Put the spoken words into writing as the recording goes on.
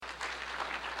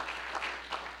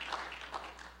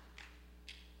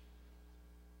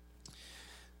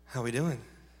How we doing?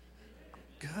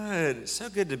 Good. So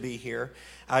good to be here.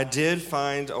 I did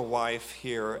find a wife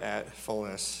here at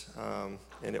Fullness,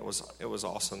 and it was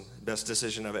awesome. Best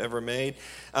decision I've ever made.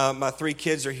 My 3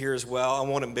 kids are here as well. I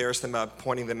won't embarrass them by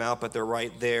pointing them out, but they're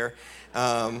right there.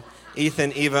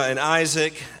 Ethan, Eva, and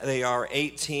Isaac. They are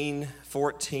 18,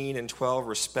 14, and 12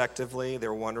 respectively.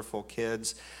 They're wonderful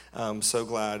kids. I'm so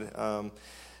glad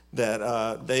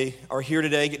that they are here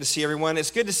today. Get to see everyone. It's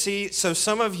good to see. So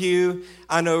some of you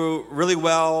I know really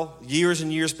well, years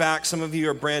and years back. Some of you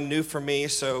are brand new for me.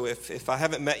 So if I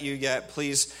haven't met you yet,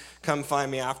 please come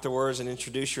find me afterwards and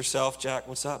introduce yourself. Jack,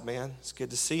 what's up, man? It's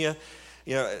good to see you.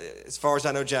 You know, as far as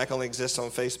I know, Jack only exists on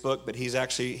Facebook, but he's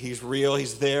real.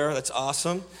 He's there. That's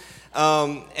awesome.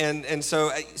 And so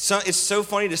it's so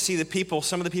funny to see the people.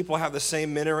 Some of the people have the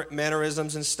same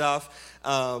mannerisms and stuff.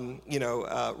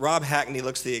 Rob Hackney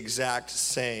looks the exact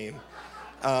same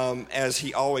as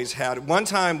he always had. One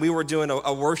time we were doing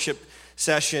a worship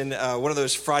session, one of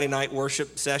those Friday night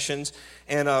worship sessions,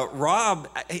 and Rob,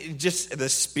 just the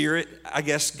Spirit, I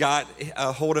guess, got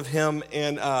a hold of him,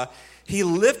 and he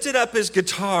lifted up his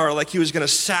guitar like he was going to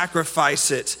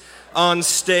sacrifice it on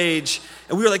stage.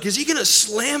 And we were like, is he going to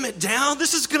slam it down?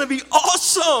 This is going to be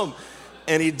awesome.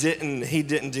 And he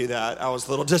didn't do that. I was a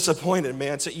little disappointed,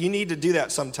 man. So you need to do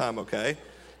that sometime, okay?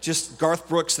 Just Garth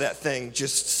Brooks that thing.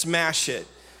 Just smash it.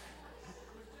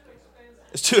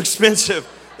 It's too expensive.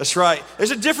 That's right.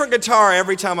 There's a different guitar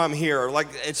every time I'm here. Like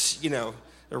it's, a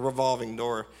revolving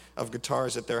door of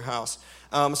guitars at their house.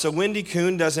 So Wendy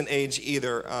Kuhn doesn't age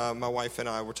either. My wife and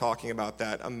I were talking about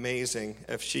that. Amazing.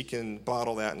 If she can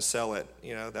bottle that and sell it,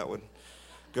 that would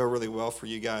go really well for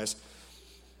you guys.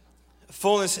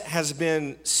 Fullness has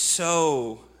been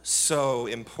so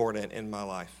important in my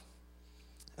life.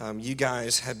 You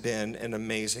guys have been an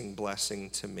amazing blessing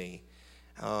to me.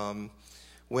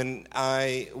 When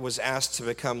I was asked to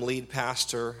become lead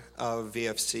pastor of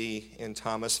VFC in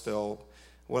Thomasville,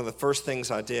 one of the first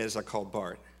things I did is I called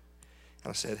Bart. And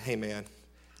I said, hey, man,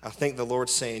 I think the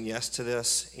Lord's saying yes to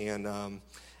this, and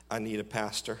I need a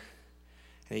pastor.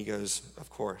 And he goes, of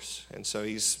course. And so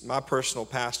he's my personal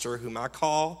pastor whom I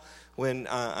call when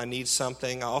I need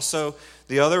something. Also,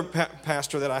 the other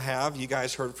pastor that I have, you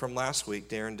guys heard from last week,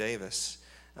 Darren Davis.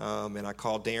 And I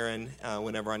call Darren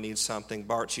whenever I need something.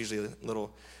 Bart's usually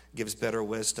gives better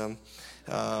wisdom.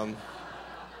 So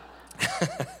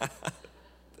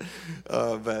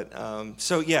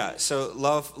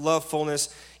love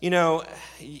Fullness.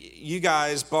 You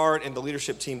guys, Bart and the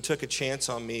leadership team took a chance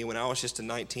on me when I was just a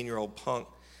 19-year-old punk.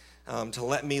 To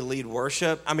let me lead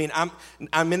worship. I mean,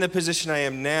 I'm in the position I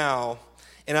am now,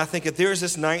 and I think if there's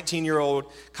this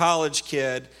 19-year-old college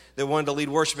kid that wanted to lead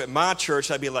worship at my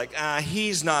church, I'd be like,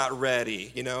 he's not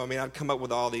ready. I'd come up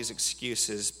with all these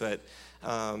excuses, but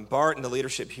Bart and the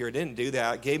leadership here didn't do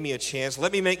that. Gave me a chance.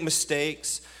 Let me make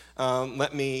mistakes.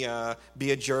 Let me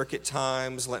be a jerk at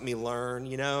times. Let me learn,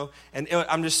 And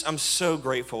I'm so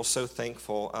grateful, so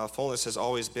thankful. Fullness has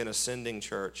always been a sending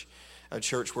church. A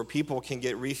church where people can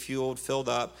get refueled, filled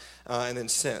up, and then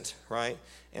sent, right?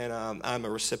 And I'm a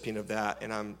recipient of that,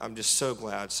 and I'm just so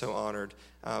glad, so honored.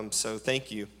 So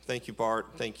thank you, Bart,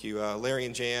 thank you, Larry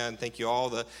and Jan, thank you all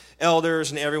the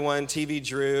elders and everyone. TV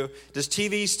Drew, does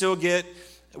TV still get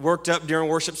worked up during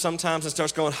worship sometimes and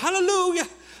starts going hallelujah,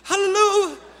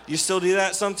 hallelujah? You still do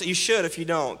that sometimes? You should if you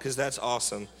don't, because that's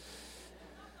awesome.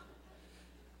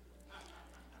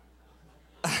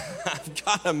 I've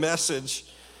got a message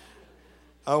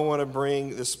I want to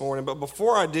bring this morning. But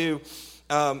before I do,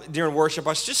 during worship,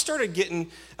 I just started getting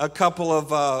a couple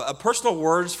of personal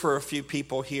words for a few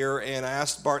people here, and I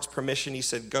asked Bart's permission. He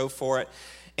said, go for it.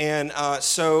 And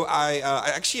so I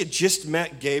actually had just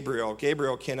met Gabriel.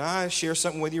 Gabriel, can I share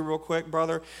something with you real quick,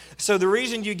 brother? So the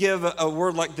reason you give a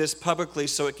word like this publicly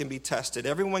so it can be tested.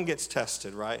 Everyone gets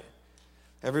tested, right?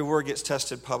 Every word gets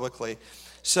tested publicly.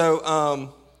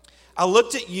 So I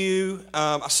looked at you,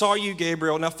 I saw you,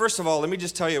 Gabriel. Now, first of all, let me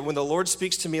just tell you, when the Lord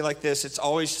speaks to me like this, it's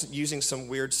always using some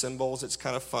weird symbols. It's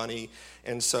kind of funny,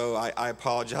 and so I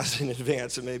apologize in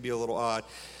advance. It may be a little odd.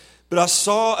 But I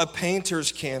saw a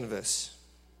painter's canvas,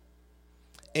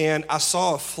 and I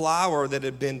saw a flower that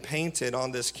had been painted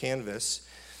on this canvas,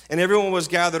 and everyone was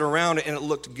gathered around it, and it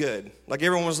looked good. Like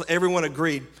everyone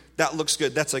agreed, that looks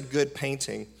good. That's a good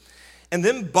painting. And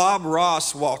then Bob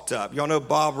Ross walked up. Y'all know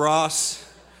Bob Ross?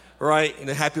 Right, and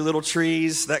the happy little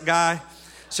trees, that guy.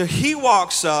 So he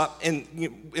walks up in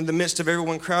the midst of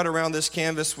everyone crowded around this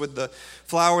canvas with the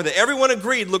flower that everyone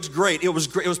agreed looks great. It was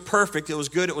great. It was perfect. It was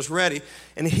good. It was ready.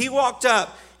 And he walked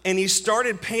up and he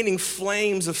started painting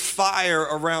flames of fire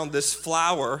around this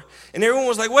flower. And everyone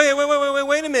was like, wait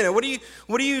a minute. What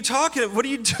are you talking? What are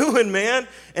you doing, man?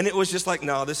 And it was just like,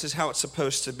 no, this is how it's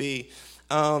supposed to be.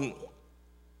 And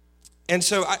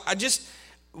so I just,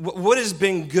 what has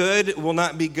been good will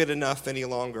not be good enough any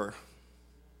longer.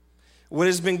 What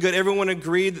has been good, everyone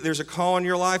agreed that there's a call in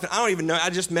your life. And I don't even know, I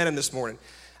just met him this morning.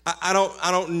 I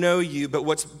don't know you,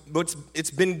 but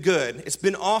it's been good. It's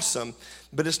been awesome,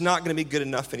 but it's not going to be good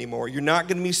enough anymore. You're not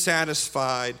going to be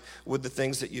satisfied with the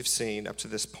things that you've seen up to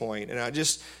this point. And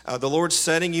the Lord's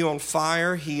setting you on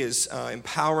fire. He is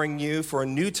empowering you for a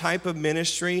new type of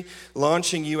ministry,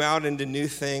 launching you out into new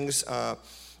things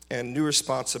and new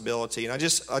responsibility. And I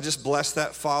just bless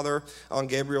that father on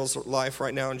Gabriel's life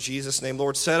right now in Jesus' name.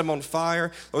 Lord, set him on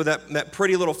fire. Lord, that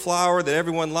pretty little flower that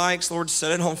everyone likes, Lord,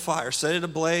 set it on fire. Set it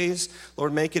ablaze.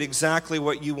 Lord, make it exactly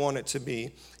what you want it to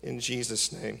be in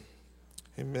Jesus' name.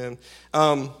 Amen.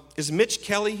 Is Mitch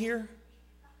Kelly here?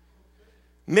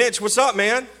 Mitch, what's up,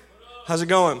 man? How's it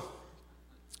going?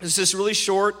 This is really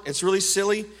short. It's really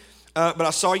silly. But I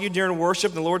saw you during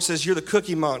worship, and the Lord says, you're the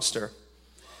cookie monster.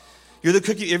 You're the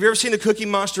cookie. Have you ever seen the cookie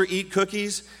monster eat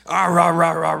cookies? Ah, rah,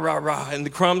 rah, rah, rah, rah. And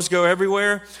the crumbs go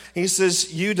everywhere. He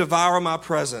says, you devour my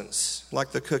presence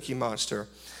like the cookie monster.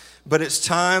 But it's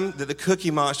time that the cookie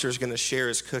monster is going to share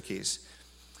his cookies.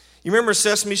 You remember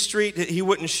Sesame Street? He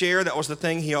wouldn't share. That was the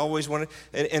thing he always wanted.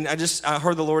 And I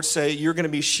heard the Lord say, you're going to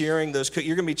be sharing those cookies.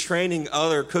 You're going to be training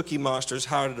other cookie monsters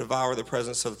how to devour the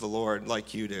presence of the Lord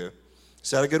like you do. Is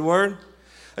that a good word?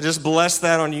 I just bless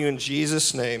that on you in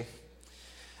Jesus' name.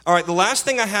 All right, the last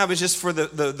thing I have is just for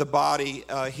the body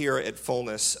here at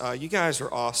Fullness. You guys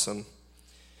are awesome.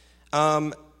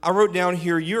 I wrote down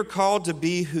here, you're called to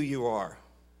be who you are.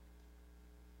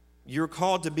 You're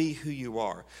called to be who you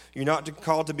are. You're not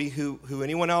called to be who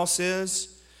anyone else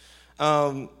is.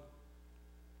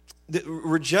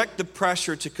 Reject the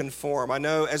pressure to conform. I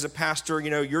know as a pastor,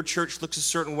 your church looks a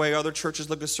certain way, other churches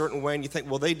look a certain way, and you think,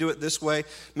 well, they do it this way,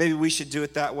 maybe we should do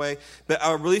it that way. But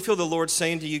I really feel the Lord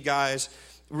saying to you guys,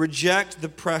 reject the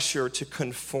pressure to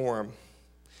conform.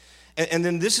 And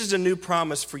then this is a new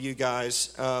promise for you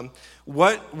guys.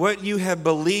 What you have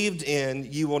believed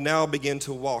in, you will now begin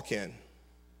to walk in.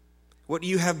 What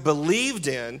you have believed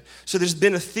in, so there's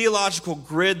been a theological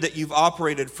grid that you've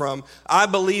operated from. I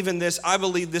believe in this. I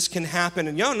believe this can happen.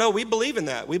 And no, we believe in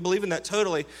that. We believe in that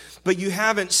totally. But you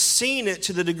haven't seen it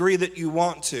to the degree that you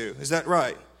want to. Is that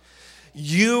right?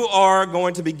 You are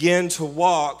going to begin to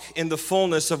walk in the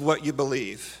fullness of what you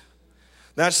believe.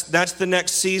 That's the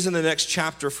next season, the next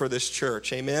chapter for this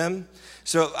church. Amen?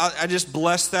 So I just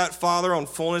bless that, Father, on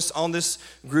fullness, on this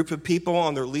group of people,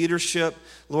 on their leadership.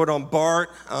 Lord, on Bart,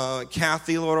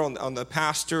 Kathy, Lord, on the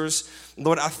pastors.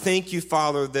 Lord, I thank you,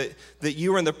 Father, that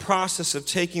you are in the process of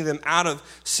taking them out of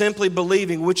simply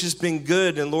believing, which has been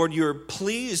good. And Lord, you're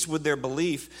pleased with their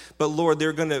belief. But Lord,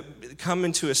 they're going to come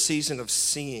into a season of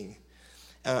seeing.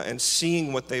 And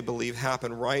seeing what they believe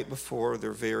happen right before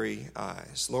their very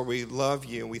eyes. Lord, we love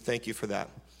you and we thank you for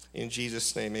that. In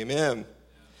Jesus' name, amen.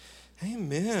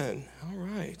 Amen. All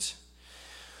right.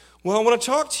 Well, I want to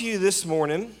talk to you this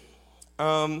morning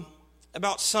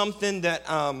about something that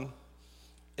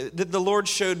the Lord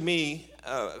showed me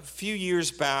a few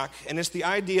years back, and it's the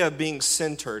idea of being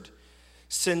centered.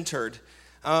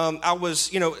 I was,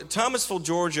 Thomasville,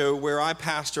 Georgia, where I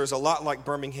pastor, is a lot like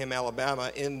Birmingham,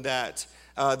 Alabama, in that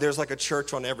there's like a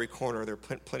church on every corner. There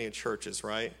are plenty of churches,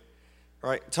 right?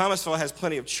 Right. Thomasville has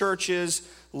plenty of churches,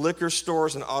 liquor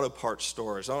stores, and auto parts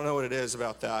stores. I don't know what it is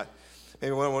about that.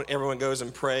 Maybe when everyone goes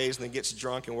and prays and then gets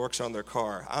drunk and works on their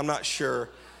car. I'm not sure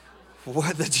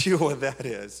what the deal with that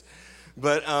is.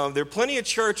 But there are plenty of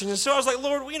churches. And so I was like,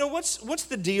 Lord, what's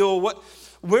the deal?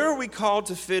 Where are we called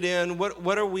to fit in?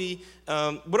 What are we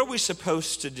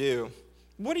supposed to do?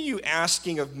 What are you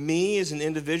asking of me as an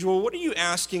individual? What are you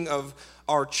asking of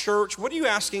our church? What are you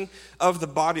asking of the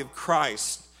body of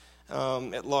Christ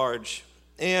at large?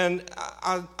 And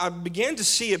I began to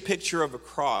see a picture of a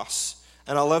cross.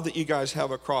 And I love that you guys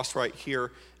have a cross right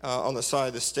here on the side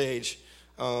of the stage.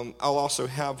 I'll also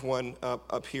have one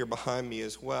up here behind me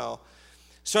as well.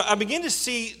 So I began to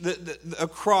see a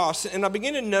cross, and I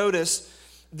began to notice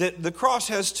that the cross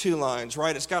has two lines,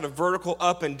 right? It's got a vertical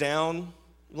up and down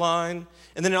line,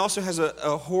 and then it also has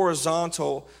a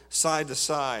horizontal side to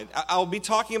side. I'll be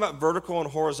talking about vertical and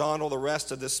horizontal the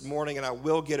rest of this morning, and I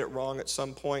will get it wrong at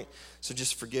some point, so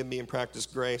just forgive me and practice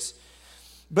grace.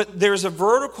 But there's a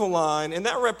vertical line, and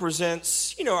that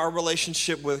represents, our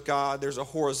relationship with God. There's a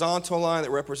horizontal line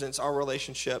that represents our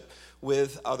relationship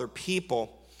with other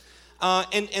people.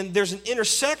 And there's an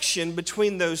intersection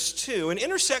between those two. And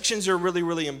intersections are really,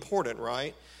 really important,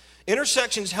 right?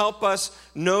 Intersections help us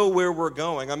know where we're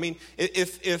going. I mean,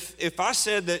 if I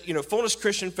said that, Fullness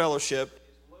Christian Fellowship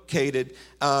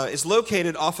is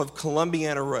located off of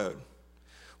Columbiana Road.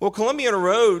 Well, Columbiana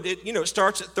Road, it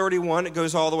starts at 31. It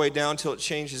goes all the way down till it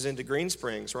changes into Green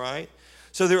Springs, right?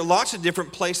 So there are lots of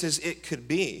different places it could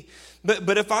be.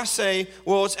 But if I say,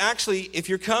 well, it's actually, if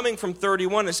you're coming from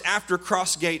 31, it's after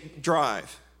Crossgate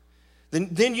Drive.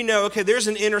 Then okay, there's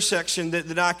an intersection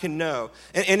that I can know.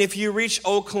 And if you reach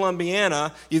Old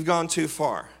Columbiana, you've gone too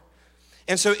far.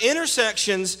 And so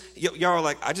intersections, y'all are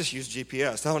like, I just use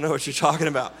GPS. I don't know what you're talking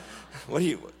about.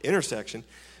 Intersection?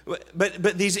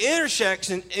 But these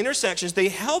intersections, they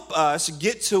help us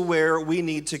get to where we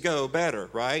need to go better,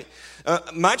 right?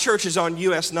 My church is on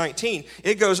US 19.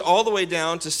 It goes all the way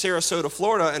down to Sarasota,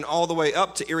 Florida, and all the way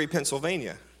up to Erie,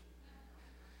 Pennsylvania.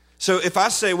 So if I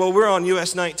say, well, we're on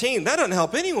US 19, that doesn't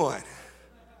help anyone,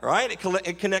 right?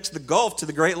 It connects the Gulf to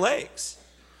the Great Lakes.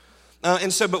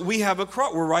 But we have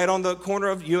we're right on the corner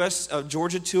of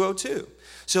Georgia 202.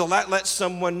 So that lets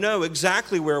someone know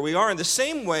exactly where we are. In the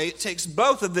same way, it takes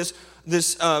both of this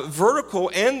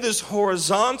vertical and this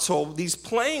horizontal, these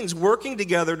planes working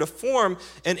together to form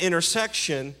an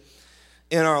intersection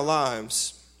in our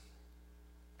lives.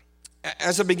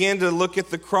 As I began to look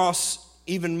at the cross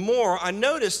even more, I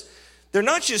noticed they're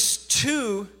not just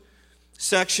two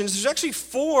sections. There's actually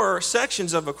four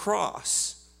sections of a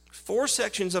cross. 4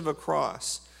 sections of a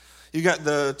cross. You got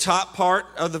the top part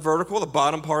of the vertical, the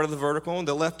bottom part of the vertical, and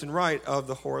the left and right of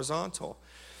the horizontal.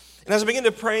 And as I began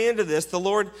to pray into this, the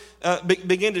Lord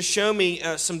began to show me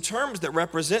some terms that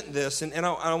represent this, and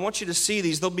I want you to see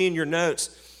these. They'll be in your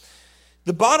notes.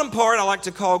 The bottom part I like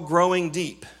to call growing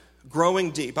deep.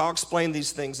 Growing deep. I'll explain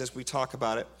these things as we talk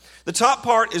about it. The top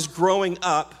part is growing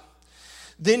up.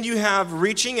 Then you have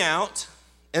reaching out,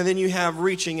 and then you have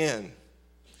reaching in.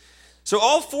 So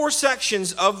all 4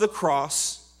 sections of the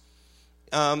cross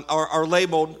are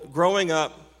labeled growing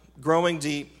up, growing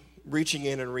deep, reaching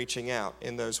in, and reaching out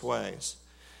in those ways.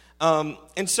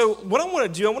 And so what I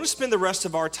want to do, I want to spend the rest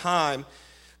of our time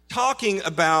talking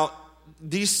about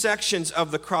these sections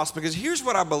of the cross, because here's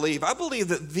what I believe. I believe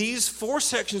that these 4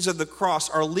 sections of the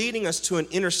cross are leading us to an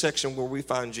intersection where we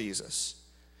find Jesus.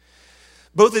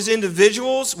 Both as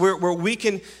individuals, where we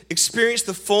can experience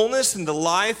the fullness and the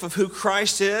life of who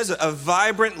Christ is, a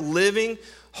vibrant, living,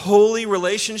 holy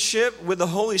relationship with the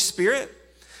Holy Spirit.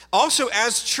 Also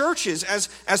as churches,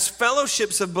 as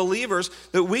fellowships of believers,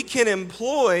 that we can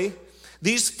employ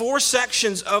these 4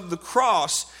 sections of the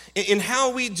cross in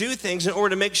how we do things in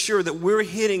order to make sure that we're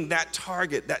hitting that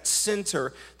target, that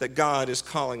center that God is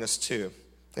calling us to.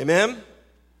 Amen?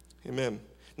 Amen.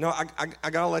 No, I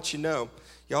got to let you know,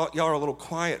 y'all are a little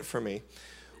quiet for me.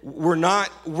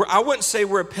 I wouldn't say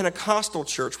we're a Pentecostal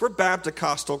church. We're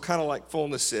Baptist-costal, kind of like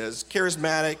Fullness is,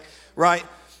 charismatic, right?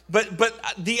 But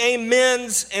the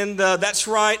amens and the that's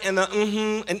right and the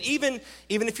and even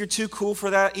if you're too cool for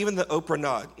that, even the Oprah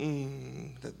nod,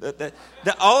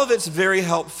 that all of it's very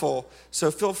helpful. So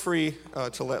feel free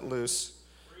to let loose.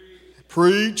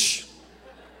 Preach.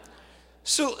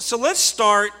 So let's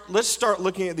start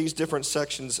looking at these different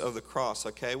sections of the cross.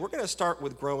 Okay, we're going to start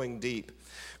with growing deep.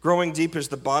 Growing deep is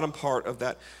the bottom part of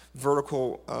that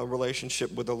vertical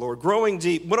relationship with the Lord. Growing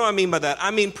deep, what do I mean by that?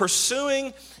 I mean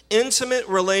pursuing intimate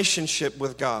relationship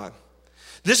with God.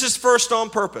 This is first on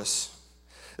purpose.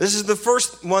 This is the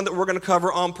first one that we're going to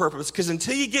cover on purpose, because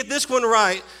until you get this one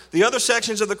right, the other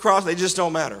sections of the cross, they just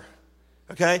don't matter.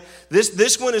 Okay?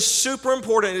 This one is super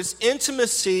important. It's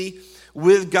intimacy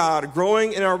with God,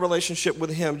 growing in our relationship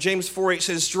with Him. James 4:8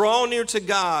 says, draw near to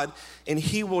God, and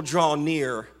He will draw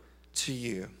near to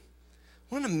you.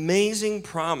 What an amazing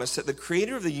promise that the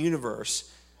creator of the universe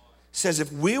says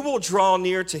if we will draw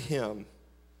near to Him,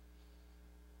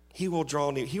 He will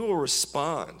draw near. He will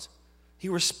respond. He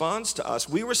responds to us.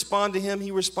 We respond to Him.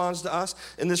 He responds to us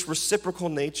in this reciprocal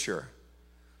nature.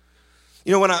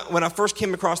 You know, when I first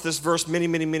came across this verse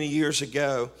many years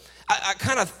ago, I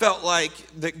kind of felt like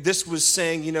that this was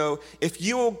saying, if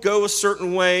you will go a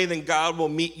certain way, then God will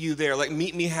meet you there, like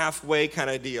meet me halfway kind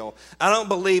of deal. I don't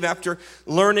believe, after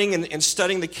learning and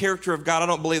studying the character of God, I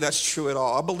don't believe that's true at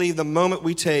all. I believe the moment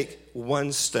we take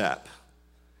one step,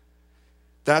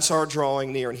 that's our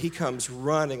drawing near, and He comes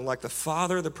running like the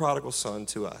father of the prodigal son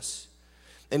to us,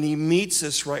 and He meets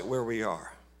us right where we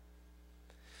are.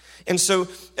 And so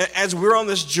as we're on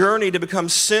this journey to become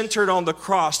centered on the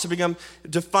cross,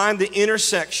 to find the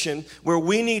intersection where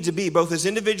we need to be, both as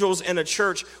individuals and a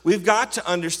church, we've got to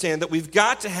understand that we've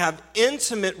got to have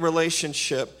intimate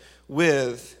relationship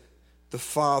with the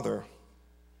Father.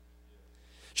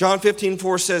 John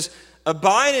 15:4 says,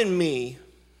 abide in me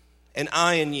and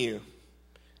I in you,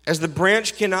 As the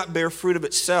branch cannot bear fruit of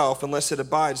itself unless it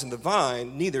abides in the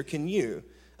vine, neither can you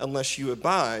unless you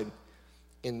abide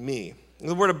in me.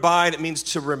 The word abide, it means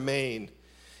to remain.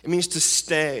 It means to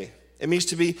stay. It means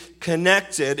to be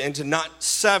connected and to not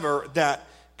sever that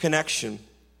connection.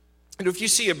 And if you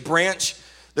see a branch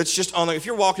that's just if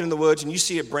you're walking in the woods and you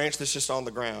see a branch that's just on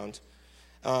the ground,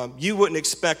 you wouldn't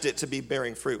expect it to be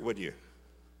bearing fruit, would you?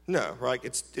 No, right?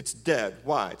 It's dead.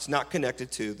 Why? It's not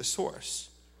connected to the source.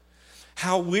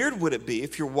 How weird would it be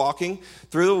if you're walking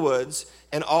through the woods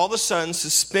and all of a sudden,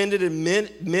 suspended in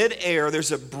mid-air,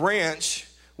 there's a branch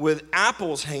with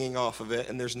apples hanging off of it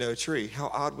and there's no tree? How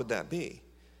odd would that be?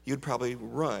 You'd probably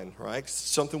run, right?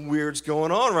 Something weird's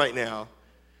going on right now.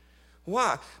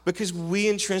 Why? Because we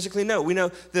intrinsically know. We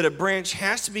know that a branch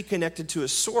has to be connected to a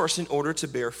source in order to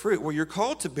bear fruit. Well, you're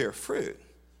called to bear fruit.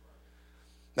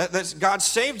 That's God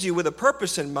saved you with a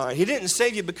purpose in mind. He didn't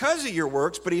save you because of your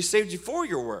works, but he saved you for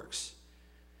your works.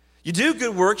 You do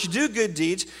good works, you do good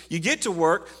deeds, you get to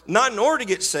work, not in order to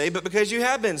get saved, but because you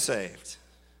have been saved.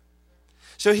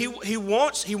 So he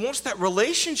wants that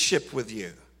relationship with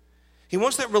you. He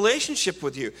wants that relationship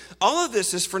with you. All of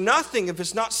this is for nothing if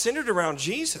it's not centered around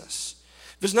Jesus,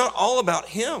 if it's not all about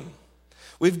him.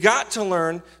 We've got to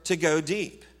learn to go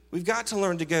deep. We've got to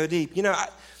learn to go deep. You know,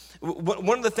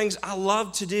 one of the things I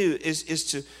love to do is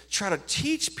to try to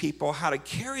teach people how to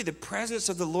carry the presence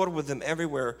of the Lord with them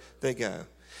everywhere they go.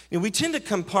 You know, we tend to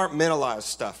compartmentalize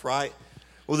stuff, right?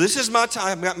 Well, this is my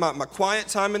time. I've got my quiet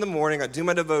time in the morning. I do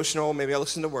my devotional. Maybe I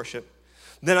listen to worship.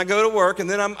 Then I go to work, and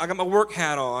then I got my work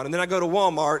hat on. And then I go to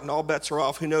Walmart, and all bets are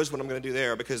off. Who knows what I'm going to do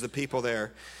there because of the people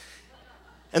there.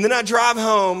 And then I drive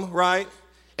home, right?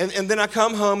 And then I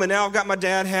come home, and now I've got my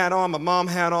dad hat on, my mom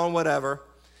hat on, whatever.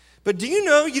 But do you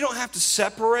know you don't have to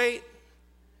separate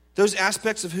those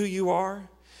aspects of who you are?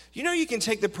 You know you can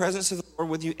take the presence of the Lord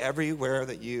with you everywhere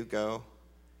that you go?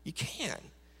 You can.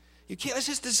 You can't. That's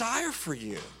his desire for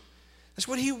you. That's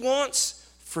what he wants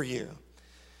for you.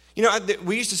 You know,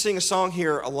 we used to sing a song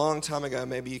here a long time ago.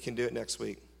 Maybe you can do it next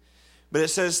week. But it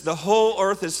says, the whole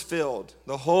earth is filled.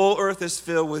 The whole earth is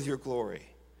filled with your glory.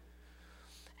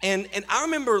 And I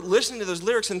remember listening to those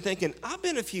lyrics and thinking, I've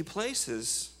been a few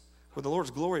places where the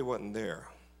Lord's glory wasn't there.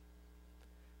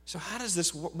 So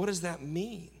what does that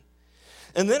mean?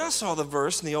 And then I saw the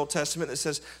verse in the Old Testament that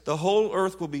says, the whole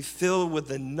earth will be filled with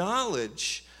the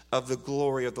knowledge of the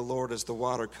glory of the Lord as the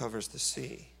water covers the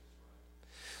sea.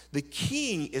 The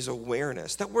key is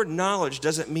awareness. That word knowledge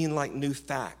doesn't mean like new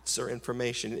facts or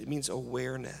information. It means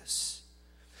awareness.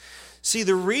 See,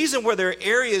 the reason where there are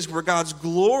areas where God's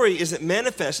glory isn't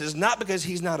manifested is not because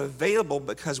he's not available,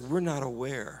 because we're not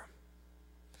aware.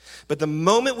 But the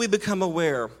moment we become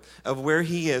aware of where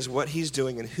he is, what he's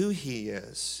doing, and who he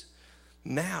is,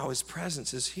 now his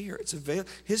presence is here.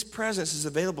 His presence is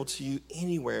available to you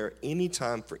anywhere,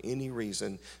 anytime, for any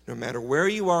reason, no matter where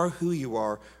you are, who you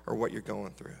are, or what you're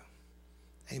going through.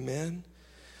 Amen?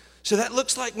 So that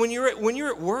looks like when you're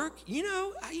at work, you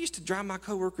know, I used to drive my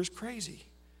coworkers crazy.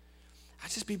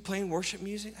 I'd just be playing worship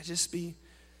music. I'd just be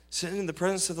sitting in the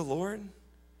presence of the Lord,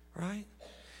 right?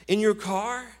 In your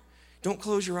car, don't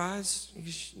close your eyes.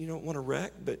 You don't want to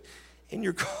wreck, but in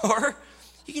your car,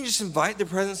 you can just invite the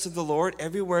presence of the Lord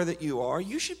everywhere that you are.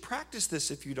 You should practice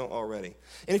this if you don't already.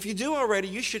 And if you do already,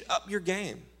 you should up your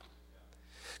game.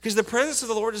 Because the presence of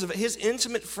the Lord, his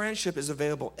intimate friendship is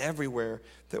available everywhere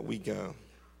that we go.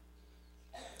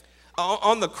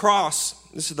 On the cross,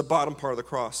 this is the bottom part of the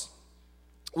cross,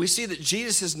 we see that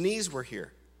Jesus' knees were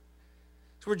here.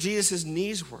 It's where Jesus'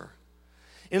 knees were.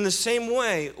 In the same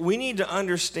way, we need to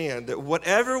understand that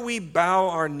whatever we bow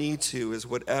our knee to is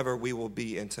whatever we will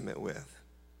be intimate with.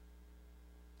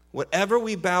 Whatever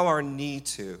we bow our knee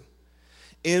to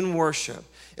in worship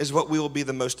is what we will be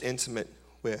the most intimate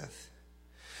with.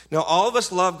 Now, all of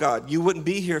us love God. You wouldn't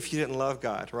be here if you didn't love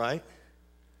God, right?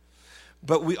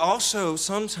 But we also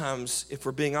sometimes, if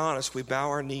we're being honest, we bow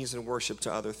our knees in worship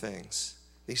to other things.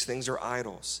 These things are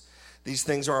idols. These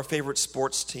things are our favorite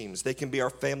sports teams. They can be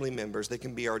our family members. They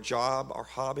can be our job, our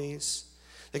hobbies.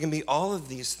 They can be all of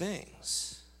these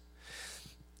things.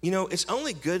 You know, it's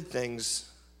only good things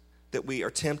that we are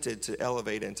tempted to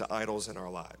elevate into idols in our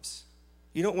lives.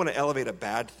 You don't want to elevate a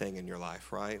bad thing in your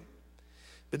life, right?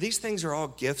 But these things are all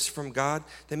gifts from God.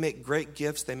 They make great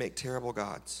gifts. They make terrible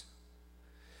gods.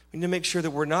 We need to make sure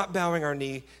that we're not bowing our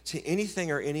knee to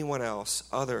anything or anyone else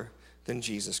other than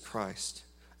Jesus Christ.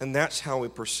 And that's how we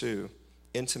pursue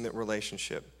intimate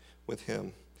relationship with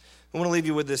him. I want to leave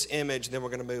you with this image, and then we're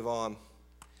going to move on.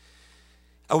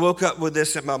 I woke up with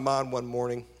this in my mind one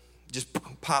morning, just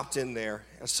popped in there.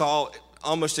 I saw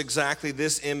almost exactly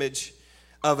this image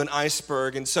of an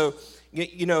iceberg. And so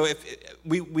if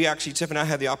we actually, Tiff and I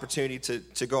had the opportunity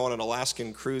to go on an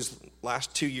Alaskan cruise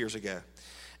 2 years ago.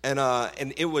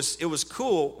 And it was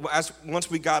cool.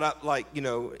 Once we got up,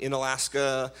 in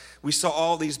Alaska, we saw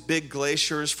all these big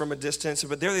glaciers from a distance,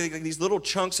 but they're like these little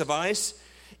chunks of ice.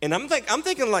 And I'm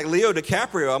thinking like Leo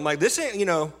DiCaprio. I'm like, this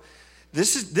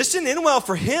didn't end well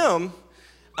for him.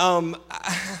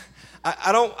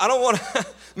 I don't want to.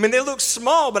 I mean, they look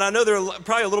small, but I know they're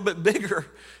probably a little bit bigger.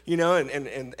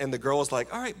 And the girl was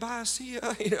like, all right, bye, see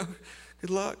ya. Good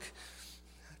luck.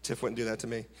 Tiff wouldn't do that to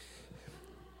me.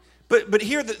 But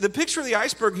here, the picture of the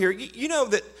iceberg here, you know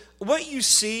that what you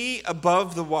see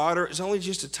above the water is only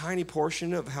just a tiny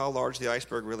portion of how large the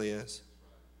iceberg really is.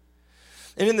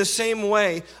 And in the same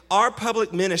way, our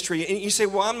public ministry, and you say,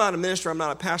 well, I'm not a minister, I'm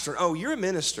not a pastor. Oh, you're a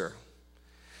minister.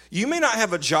 You may not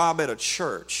have a job at a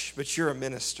church, but you're a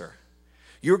minister.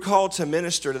 You're called to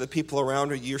minister to the people around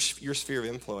you, your sphere of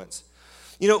influence.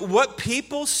 What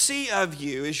people see of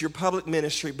you is your public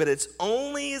ministry, but it's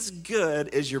only as good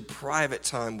as your private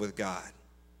time with God.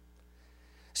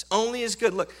 It's only as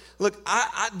good. Look,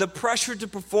 the pressure to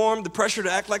perform, the pressure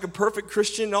to act like a perfect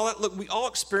Christian and all that, look, we all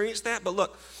experience that, but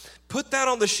look, put that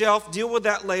on the shelf, deal with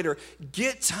that later.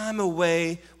 Get time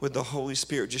away with the Holy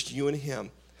Spirit, just you and Him.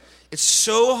 It's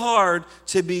so hard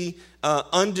to be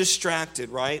undistracted,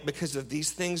 right? Because of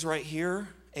these things right here.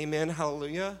 Amen,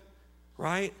 hallelujah,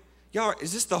 right? Y'all,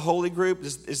 is this the holy group?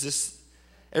 Is this,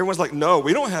 everyone's like, no,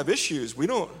 we don't have issues. We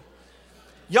don't.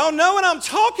 Y'all know what I'm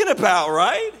talking about,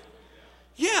 right?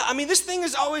 Yeah, I mean, this thing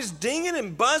is always dinging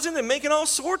and buzzing and making all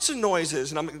sorts of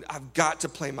noises. And I've got to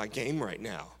play my game right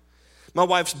now. My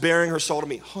wife's bearing her soul to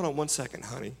me. Hold on one second,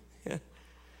 honey. Yeah.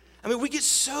 I mean, we get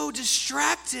so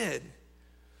distracted.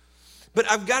 But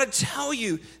I've got to tell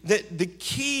you that the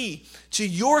key to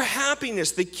your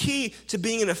happiness, the key to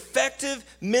being an effective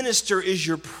minister is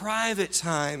your private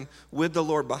time with the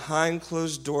Lord behind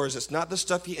closed doors. It's not the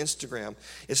stuff you Instagram.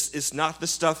 It's not the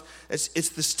stuff, it's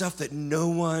the stuff that no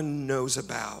one knows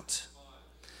about.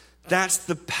 That's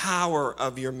the power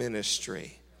of your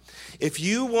ministry. If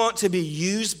you want to be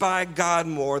used by God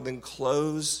more, then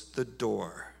close the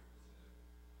door.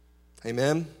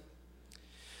 Amen?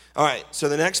 All right, so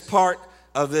the next part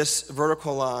of this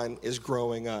vertical line is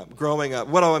growing up. Growing up.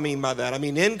 What do I mean by that? I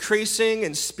mean increasing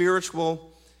in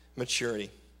spiritual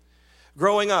maturity.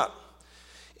 Growing up.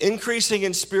 Increasing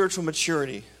in spiritual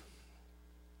maturity.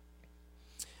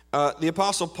 The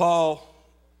Apostle Paul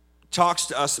talks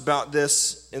to us about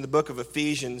this in the book of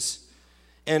Ephesians,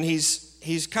 and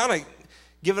he's kind of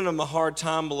giving them a hard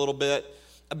time a little bit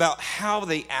about how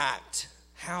they act.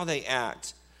 How they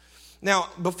act. Now,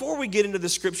 before we get into the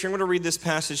scripture, I'm going to read this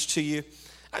passage to you.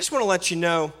 I just want to let you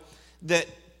know that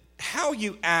how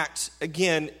you act,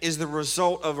 again, is the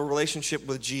result of a relationship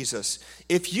with Jesus.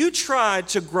 If you try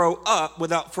to grow up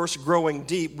without first growing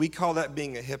deep, we call that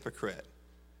being a hypocrite,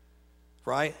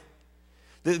 right?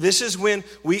 This is when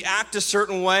we act a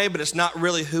certain way, but it's not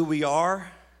really who we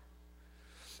are.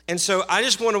 And so I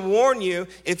just want to warn you,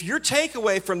 if your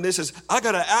takeaway from this is, I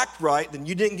got to act right, then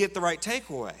you didn't get the right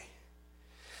takeaway.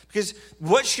 Because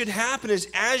what should happen is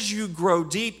as you grow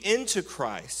deep into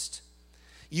Christ,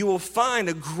 you will find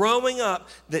a growing up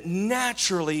that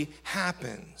naturally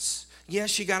happens.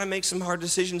 Yes, you got to make some hard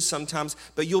decisions sometimes,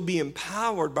 but you'll be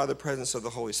empowered by the presence of the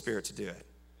Holy Spirit to do it.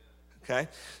 Okay?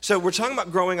 So we're talking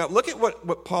about growing up. Look at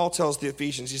what Paul tells the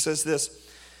Ephesians. He says this,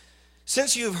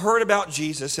 since you have heard about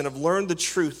Jesus and have learned the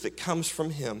truth that comes from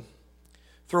him,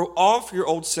 throw off your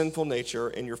old sinful nature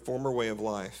and your former way of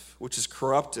life, which is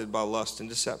corrupted by lust and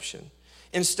deception.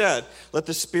 Instead, let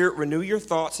the Spirit renew your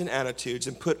thoughts and attitudes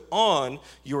and put on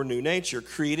your new nature,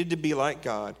 created to be like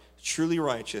God, truly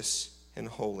righteous and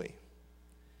holy.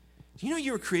 Do you know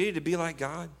you were created to be like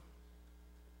God?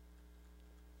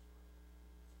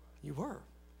 You were.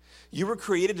 You were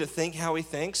created to think how he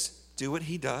thinks, do what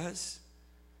he does.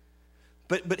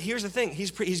 But here's the thing.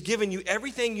 He's given you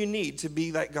everything you need to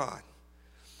be like God.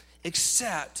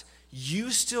 Except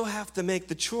you still have to make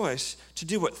the choice to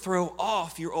do what? Throw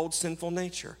off your old sinful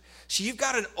nature. So you've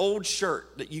got an old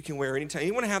shirt that you can wear anytime.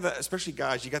 You want to have that, especially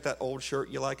guys, you got that old shirt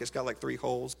you like. It's got like 3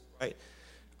 holes, right?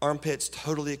 Armpits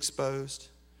totally exposed.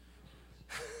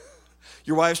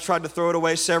 Your wife's tried to throw it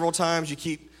away several times. You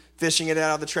keep fishing it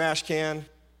out of the trash can.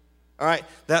 All right,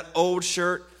 that old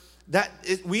shirt.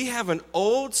 We have an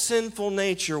old sinful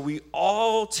nature we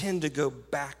all tend to go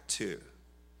back to.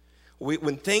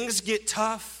 When things get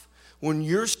tough, when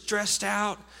you're stressed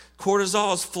out,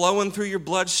 cortisol is flowing through your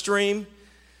bloodstream,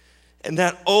 and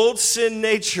that old sin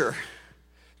nature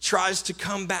tries to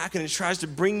come back and it tries to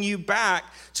bring you back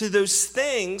to those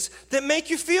things that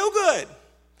make you feel good.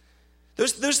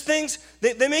 Those things,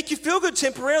 they make you feel good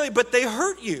temporarily, but they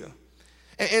hurt you.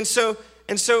 And so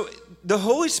the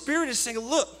Holy Spirit is saying,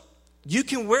 look, you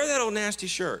can wear that old nasty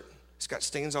shirt. It's got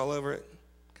stains all over it,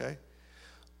 okay?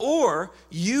 Or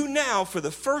you now, for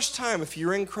the first time, if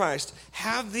you're in Christ,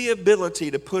 have the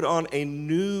ability to put on a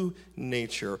new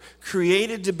nature,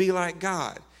 created to be like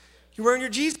God. You're wearing your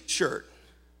Jesus shirt.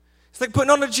 It's like putting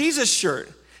on a Jesus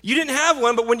shirt. You didn't have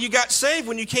one, but when you got saved,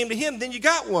 when you came to him, then you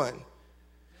got one.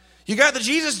 You got the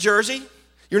Jesus jersey.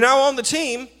 You're now on the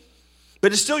team,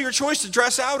 but it's still your choice to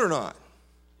dress out or not.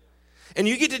 And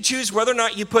you get to choose whether or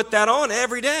not you put that on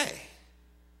every day.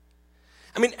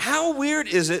 I mean, how weird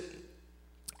is it?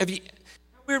 How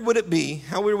weird would it be?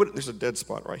 There's a dead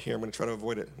spot right here. I'm going to try to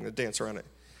avoid it. I'm going to dance around it.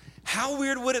 How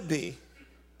weird would it be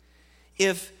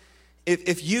if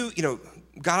you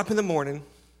got up in the morning,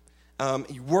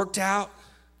 you worked out,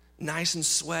 nice and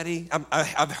sweaty.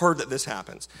 I've heard that this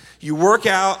happens. You work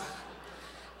out,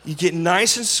 you get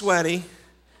nice and sweaty,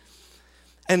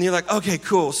 and you're like, okay,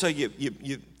 cool. So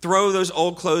you throw those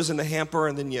old clothes in the hamper,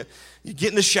 and then you get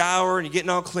in the shower, and you're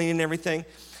getting all clean and everything.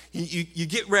 You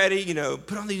get ready,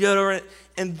 put on the deodorant,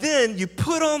 and then you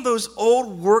put on those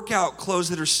old workout clothes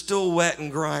that are still wet and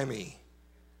grimy.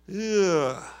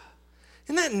 Ugh.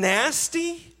 Isn't that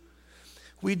nasty?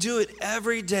 We do it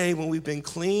every day when we've been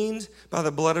cleaned by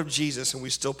the blood of Jesus and we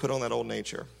still put on that old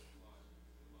nature.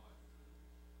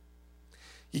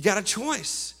 You got a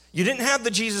choice. You didn't have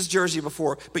the Jesus jersey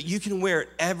before, but you can wear it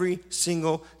every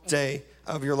single day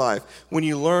of your life when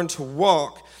you learn to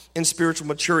walk in spiritual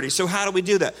maturity. So how do we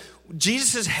do that?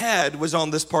 Jesus' head was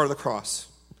on this part of the cross.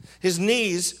 His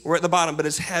knees were at the bottom, but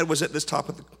his head was at this top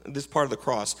of this part of the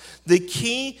cross. The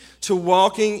key to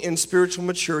walking in spiritual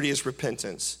maturity is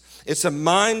repentance. It's a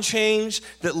mind change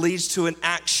that leads to an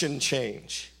action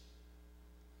change.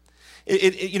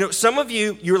 Some of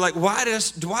you're like, why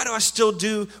do I still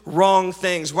do wrong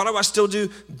things? Why do I still do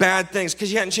bad things?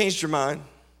 Because you hadn't changed your mind.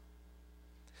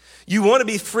 You want to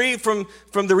be free from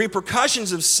the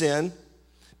repercussions of sin,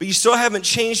 but you still haven't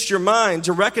changed your mind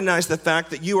to recognize the fact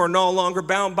that you are no longer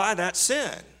bound by that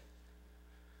sin.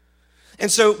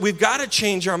 And so we've got to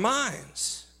change our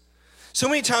minds. So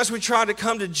many times we try to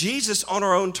come to Jesus on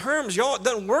our own terms. Y'all, it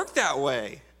doesn't work that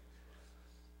way.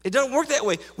 It doesn't work that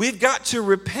way. We've got to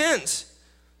repent.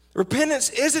 Repentance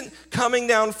isn't coming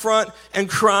down front and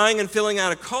crying and filling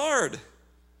out a card.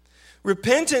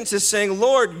 Repentance is saying,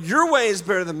 Lord, your way is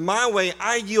better than my way.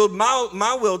 I yield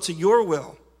my will to your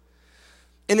will.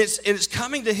 And it's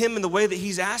coming to him in the way that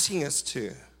he's asking us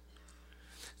to.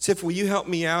 Tiff, will you help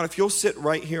me out? If you'll sit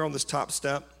right here on this top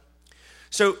step.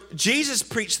 So Jesus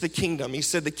preached the kingdom. He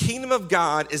said the kingdom of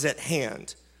God is at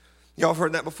hand. Y'all have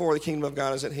heard that before, the kingdom of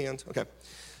God is at hand? Okay.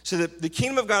 So the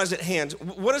kingdom of God is at hand.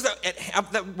 What is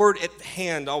that? That word at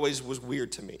hand always was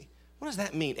weird to me. What does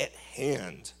that mean, at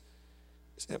hand?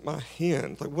 It's at my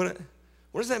hand. Like what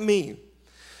does that mean?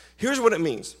 Here's what it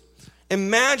means.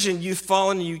 Imagine you've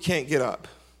fallen and you can't get up.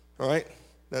 All right?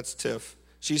 That's Tiff.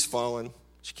 She's fallen.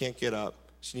 She can't get up.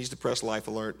 She needs to press life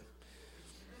alert.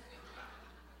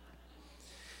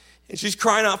 And she's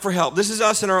crying out for help. This is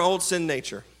us in our old sin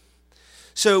nature.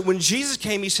 So when Jesus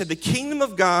came, he said, the kingdom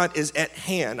of God is at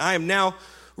hand. I am now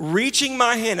reaching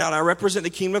my hand out. I represent the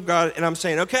kingdom of God, and I'm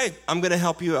saying, okay, I'm going to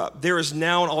help you up. There is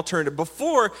now an alternative.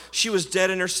 Before, she was dead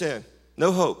in her sin.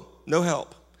 No hope, no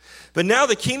help. But now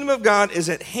the kingdom of God is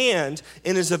at hand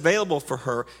and is available for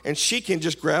her, and she can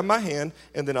just grab my hand,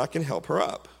 and then I can help her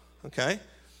up, okay?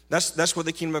 That's what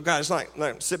the kingdom of God is like.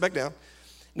 Sit back down.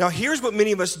 Now, here's what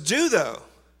many of us do, though,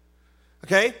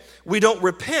 okay? We don't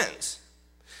repent.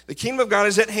 The kingdom of God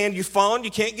is at hand. You've fallen,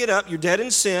 you can't get up, you're dead in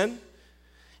sin.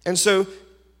 And so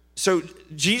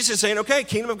Jesus is saying, okay,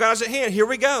 kingdom of God is at hand, here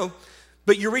we go.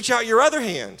 But you reach out your other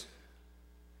hand,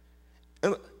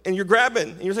 and you're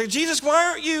grabbing, and you're saying, Jesus, why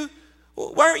aren't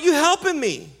you helping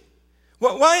me?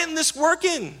 Why isn't this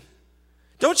working?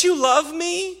 Don't you love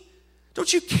me?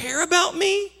 Don't you care about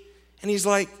me? And he's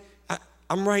like,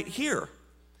 I'm right here.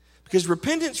 Because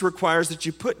repentance requires that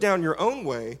you put down your own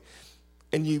way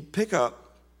and you pick up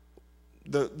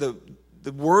the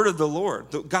word of the Lord,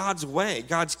 God's way,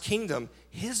 God's kingdom,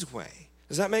 his way.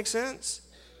 Does that make sense?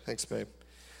 Thanks, babe.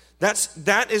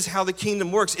 That is how the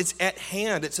kingdom works. It's at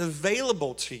hand. It's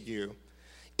available to you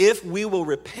if we will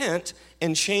repent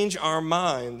and change our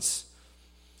minds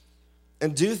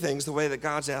and do things the way that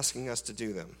God's asking us to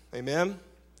do them. Amen?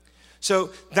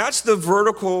 So that's the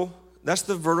vertical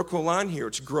line here.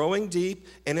 It's growing deep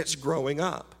and it's growing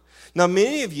up. Now,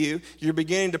 many of you, you're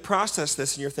beginning to process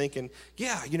this and you're thinking,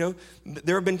 yeah,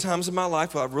 there have been times in my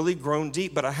life where I've really grown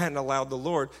deep, but I hadn't allowed the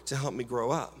Lord to help me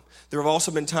grow up. There have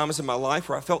also been times in my life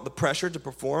where I felt the pressure to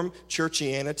perform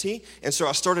churchianity, and so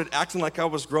I started acting like I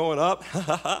was growing up,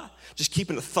 just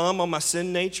keeping a thumb on my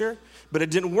sin nature, but it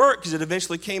didn't work because it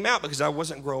eventually came out because I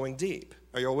wasn't growing deep.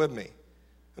 Are you all with me?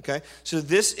 Okay, so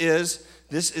this is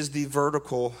the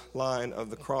vertical line of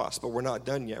the cross, but we're not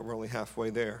done yet. We're only halfway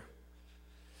there.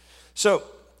 So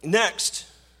next,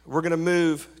 we're going to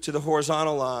move to the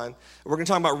horizontal line. We're going to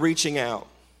talk about reaching out.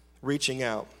 Reaching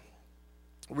out.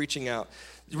 Reaching out.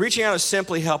 Reaching out is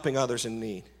simply helping others in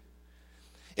need.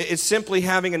 It's simply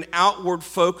having an outward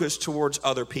focus towards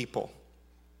other people.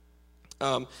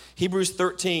 Hebrews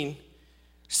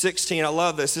 13:16. I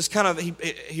love this. This kind of,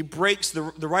 he breaks, the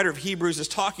writer of Hebrews is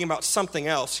talking about something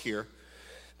else here,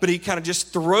 but he kind of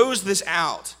just throws this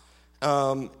out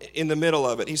in the middle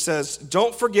of it. He says,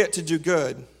 don't forget to do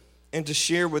good and to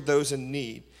share with those in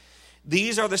need.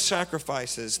 These are the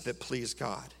sacrifices that please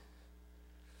God.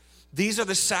 These are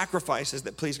the sacrifices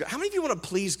that please God. How many of you want to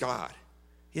please God?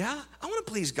 Yeah? I want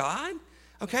to please God.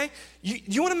 Okay?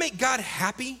 You want to make God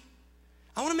happy?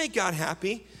 I want to make God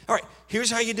happy. All right,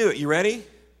 here's how you do it. You ready?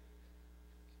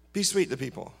 Be sweet to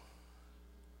people.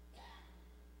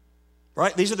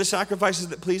 Right? These are the sacrifices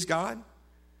that please God.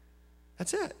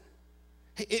 That's it.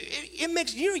 It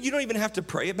makes, you don't even have to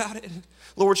pray about it.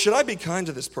 Lord, should I be kind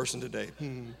to this person today?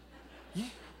 Yeah.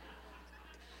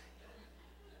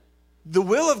 The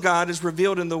will of God is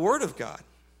revealed in the Word of God.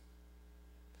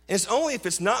 And it's only if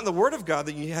it's not in the Word of God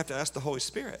that you have to ask the Holy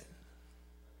Spirit.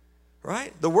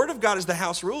 Right? The Word of God is the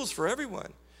house rules for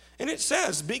everyone. And it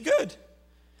says, be good.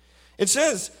 It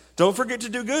says, don't forget to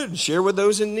do good and share with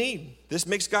those in need. This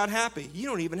makes God happy. You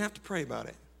don't even have to pray about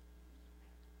it.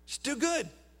 Just do good.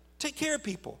 Take care of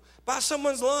people. Buy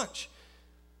someone's lunch.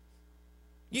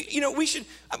 We should,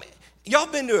 y'all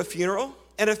been to a funeral?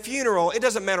 At a funeral, it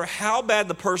doesn't matter how bad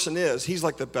the person is. He's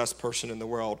like the best person in the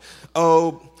world.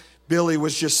 Oh, Billy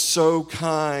was just so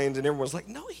kind. And everyone's like,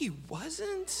 no, he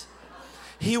wasn't.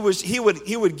 He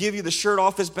would give you the shirt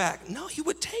off his back. No, he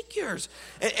would take yours.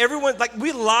 And everyone, like,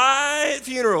 we lie at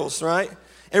funerals, right?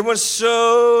 Everyone's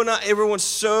so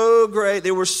great.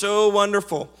 They were so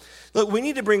wonderful. Look, we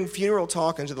need to bring funeral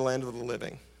talk into the land of the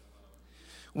living.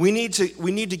 We need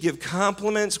to give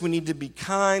compliments. We need to be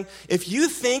kind. If you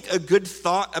think a good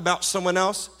thought about someone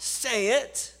else, say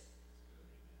it.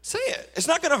 Say it. It's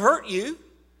not going to hurt you.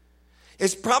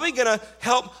 It's probably going to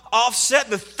help offset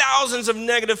the thousands of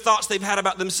negative thoughts they've had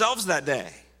about themselves that day.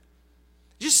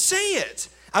 Just say it.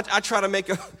 I try to make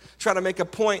a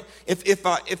point. If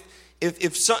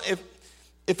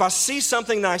I see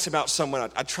something nice about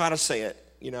someone, I try to say it.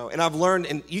 And I've learned.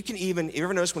 And you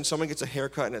ever notice when someone gets a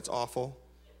haircut and it's awful,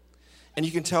 and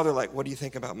you can tell they're like, "What do you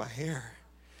think about my hair?"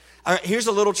 All right, here's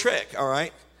a little trick. All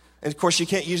right, and of course you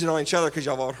can't use it on each other because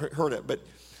y'all all heard it, but.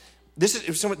 This is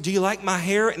if someone, do you like my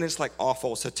hair? And it's like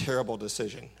awful. It's a terrible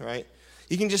decision, right?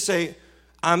 You can just say,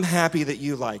 I'm happy that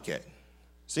you like it.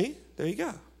 See? There you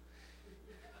go.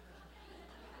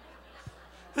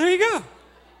 There you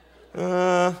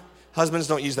go. Husbands,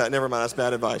 don't use that. Never mind. That's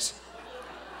bad advice.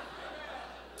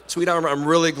 Sweetheart, I'm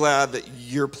really glad that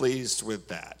you're pleased with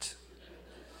that.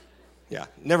 Yeah,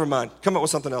 never mind. Come up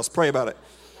with something else. Pray about it.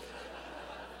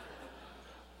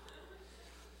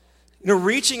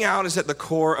 Reaching out is at the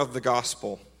core of the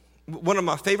gospel. One of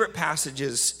my favorite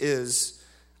passages is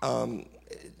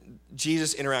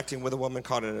Jesus interacting with a woman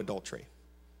caught in adultery.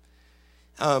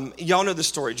 Y'all know the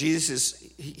story. Jesus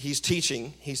he's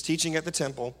teaching at the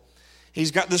temple. He's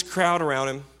got this crowd around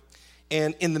him,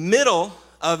 and in the middle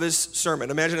of his sermon,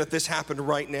 imagine if this happened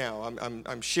right now.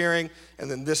 I'm sharing,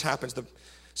 and then this happens.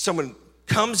 Someone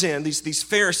comes in, these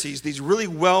Pharisees, these really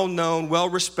well-known,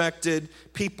 well-respected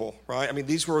people, right? I mean,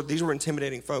 these were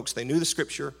intimidating folks. They knew the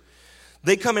scripture.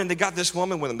 They come in, they got this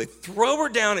woman with them. They throw her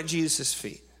down at Jesus'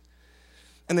 feet.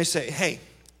 And they say, hey,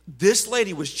 this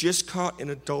lady was just caught in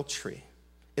adultery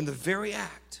in the very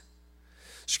act.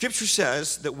 Scripture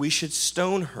says that we should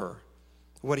stone her.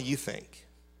 What do you think?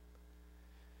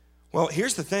 Well,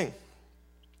 here's the thing.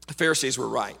 The Pharisees were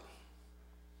right.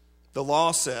 The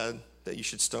law said that you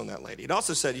should stone that lady. It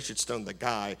also said you should stone the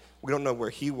guy. We don't know where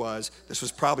he was. This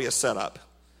was probably a setup.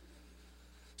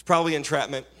 It's probably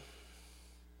entrapment.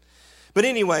 But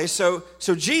anyway, so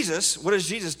Jesus, what does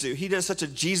Jesus do? He does such a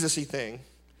Jesus-y thing.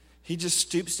 He just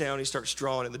stoops down, he starts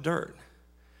drawing in the dirt.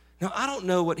 Now, I don't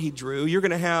know what he drew.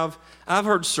 I've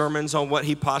heard sermons on what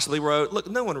he possibly wrote. Look,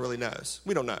 no one really knows.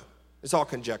 We don't know. It's all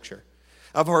conjecture.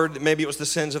 I've heard that maybe it was the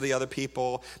sins of the other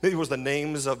people. Maybe it was the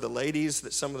names of the ladies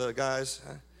that some of the guys...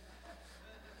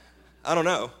 I don't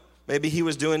know. Maybe he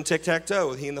was doing tic-tac-toe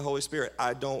with he and the Holy Spirit.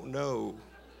 I don't know.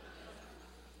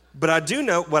 But I do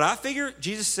know, what I figure,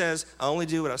 Jesus says, I only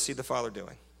do what I see the Father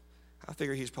doing. I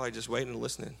figure he's probably just waiting and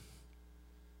listening.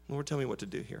 Lord, tell me what to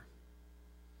do here.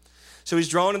 So he's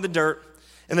drawn in the dirt,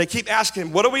 and they keep asking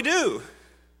him, what do we do?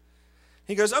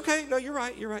 He goes, okay, no, you're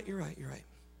right.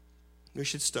 We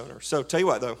should stone her. So tell you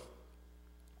what, though.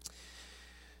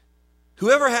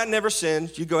 Whoever had never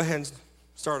sinned, you go ahead and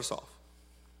start us off.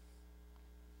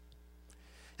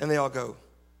 And they all go,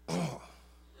 oh.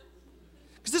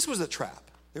 Because this was a trap.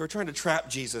 They were trying to trap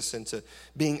Jesus into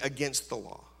being against the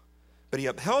law. But he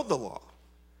upheld the law.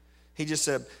 He just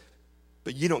said,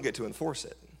 but you don't get to enforce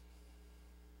it.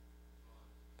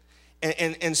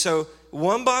 And so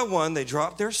one by one, they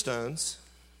drop their stones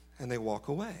and they walk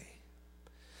away.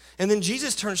 And then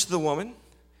Jesus turns to the woman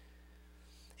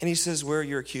and he says, where are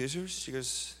your accusers? She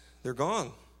goes, they're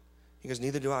gone. He goes,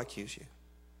 neither do I accuse you.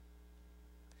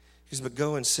 He goes, but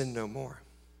go and sin no more.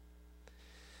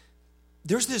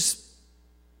 There's this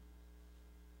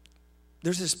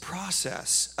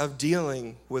process of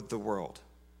dealing with the world.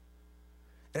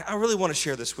 And I really want to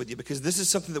share this with you because this is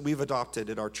something that we've adopted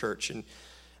at our church. And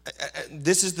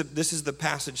this is the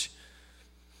passage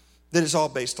that it's all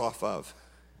based off of.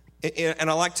 And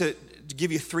I like to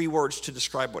give you 3 words to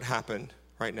describe what happened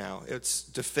right now. It's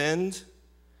defend,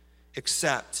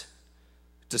 accept,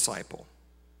 disciple.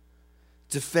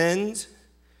 Defend,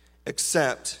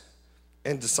 accept,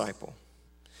 and disciple.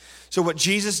 So what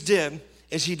Jesus did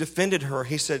is he defended her.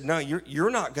 He said, no,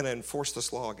 you're not going to enforce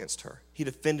this law against her. He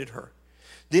defended her.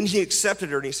 Then he accepted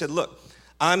her and he said, look,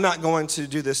 I'm not going to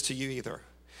do this to you either.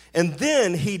 And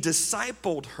then he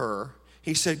discipled her.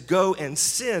 He said, go and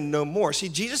sin no more. See,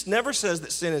 Jesus never says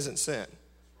that sin isn't sin.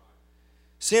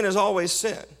 Sin is always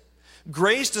sin.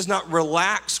 Grace does not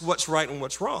relax what's right and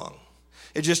what's wrong.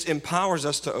 It just empowers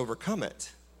us to overcome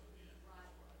it.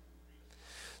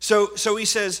 So he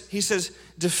says,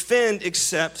 defend,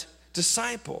 accept,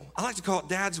 disciple. I like to call it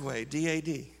Dad's way,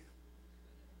 D-A-D.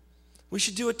 We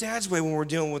should do it Dad's way when we're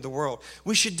dealing with the world.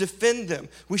 We should defend them.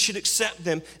 We should accept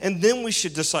them. And then we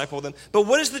should disciple them. But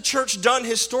what has the church done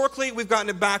historically? We've gotten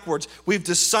it backwards. We've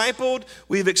discipled,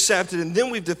 we've accepted, and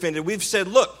then we've defended. We've said,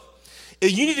 look,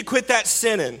 if you need to quit that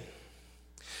sinning.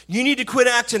 You need to quit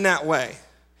acting that way.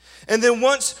 And then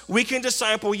once we can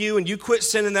disciple you and you quit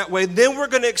sinning that way, then we're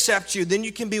going to accept you. Then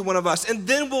you can be one of us. And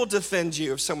then we'll defend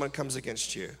you if someone comes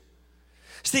against you.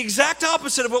 It's the exact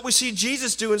opposite of what we see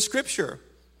Jesus do in Scripture.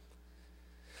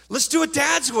 Let's do it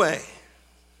Dad's way.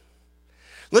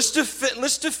 Let's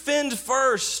defend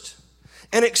first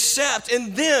and accept.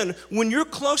 And then when you're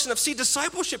close enough, see,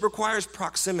 discipleship requires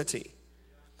proximity.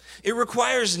 It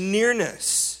requires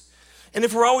nearness. And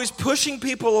if we're always pushing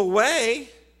people away,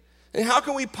 then how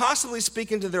can we possibly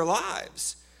speak into their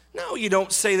lives? No, you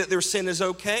don't say that their sin is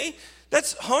okay.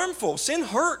 That's harmful. Sin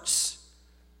hurts.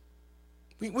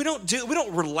 We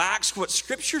don't relax what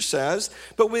Scripture says,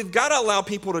 but we've got to allow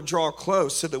people to draw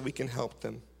close so that we can help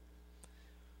them.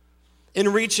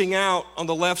 In reaching out on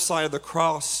the left side of the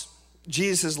cross,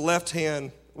 Jesus' left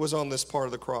hand was on this part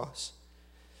of the cross.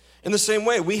 In the same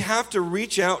way, we have to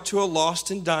reach out to a lost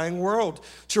and dying world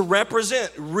to represent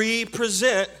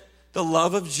the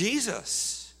love of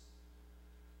Jesus.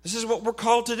 This is what we're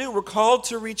called to do. We're called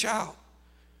to reach out.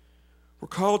 We're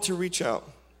called to reach out.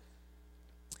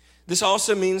 This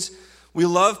also means we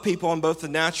love people on both the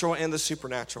natural and the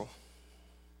supernatural.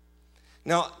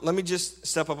 Now, let me just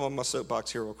step up on my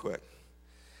soapbox here real quick.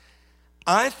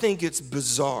 I think it's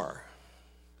bizarre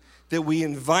that we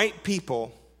invite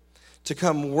people to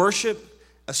come worship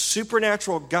a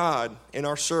supernatural God in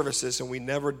our services and we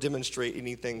never demonstrate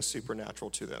anything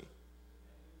supernatural to them.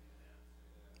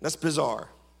 That's bizarre.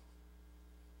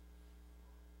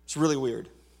 It's really weird.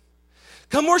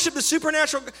 Come worship the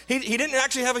supernatural. He didn't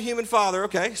actually have a human father,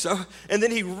 okay? So, and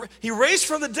then he raised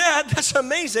from the dead. That's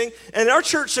amazing. And in our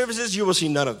church services, you will see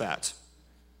none of that.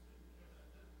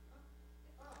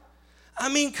 I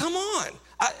mean, come on.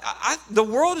 The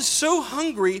world is so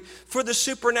hungry for the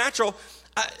supernatural.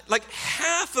 Like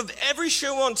half of every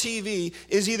show on TV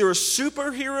is either a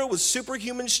superhero with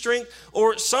superhuman strength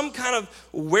or some kind of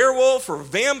werewolf or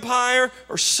vampire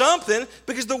or something,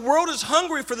 because the world is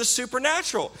hungry for the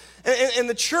supernatural. And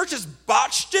the church has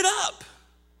botched it up.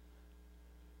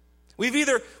 We've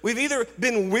either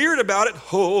been weird about it,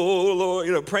 oh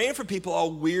Lord, praying for people all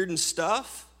weird and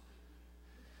stuff.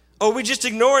 Or we just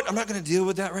ignore it. I'm not going to deal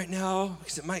with that right now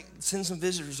because it might send some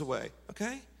visitors away,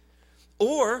 okay?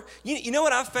 Or, you know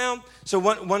what I found? So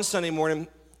one Sunday morning,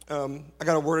 I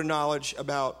got a word of knowledge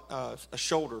about a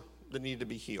shoulder that needed to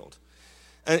be healed.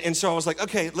 And so I was like,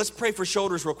 okay, let's pray for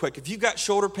shoulders real quick. If you've got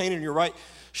shoulder pain in your right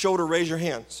shoulder, raise your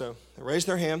hand. So they raised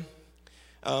their hand,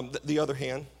 the other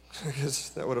hand, because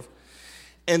that would have.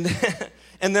 And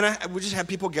then we just had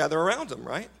people gather around them,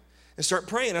 right? And start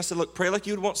praying. I said, look, pray like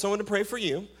you would want someone to pray for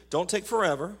you. Don't take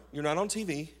forever. You're not on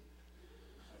TV.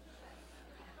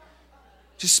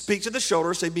 Just speak to the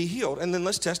shoulder, say, be healed. And then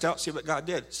let's test out, see what God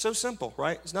did. So simple,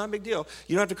 right? It's not a big deal.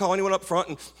 You don't have to call anyone up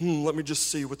front and, let me just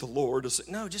see what the Lord is.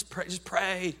 No, just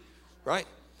pray, right?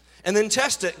 And then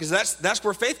test it, because that's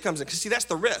where faith comes in. Because, see, that's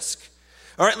the risk.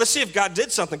 All right, let's see if God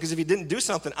did something, because if he didn't do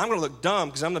something, I'm going to look dumb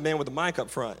because I'm the man with the mic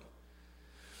up front.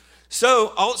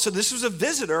 So this was a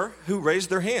visitor who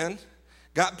raised their hand,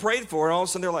 got prayed for, and all of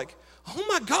a sudden they're like, oh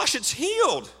my gosh, it's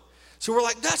healed. So we're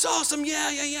like, that's awesome,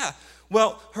 yeah.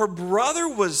 Well, her brother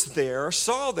was there,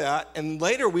 saw that, and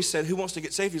later we said, who wants to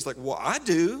get saved? He's like, well, I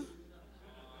do.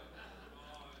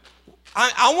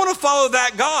 I want to follow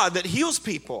that God that heals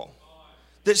people,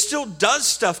 that still does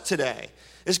stuff today.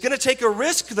 It's going to take a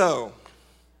risk, though.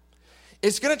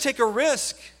 It's going to take a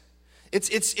risk.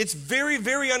 It's very,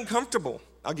 very uncomfortable.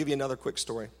 I'll give you another quick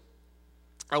story.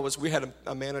 We had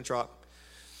a manna drop,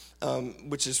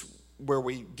 which is where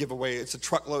we give away, it's a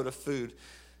truckload of food.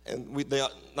 And they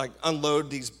like unload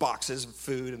these boxes of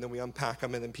food, and then we unpack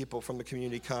them, and then people from the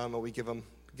community come, and we give them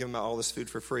out all this food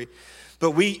for free.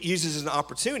 But we use this as an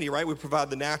opportunity, right? We provide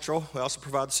the natural, we also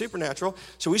provide the supernatural.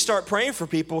 So we start praying for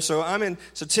people. So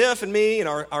Tiff and me and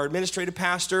our administrative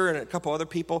pastor and a couple other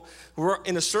people, we're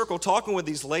in a circle talking with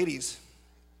these ladies,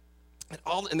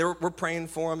 and we're praying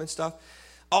for them and stuff.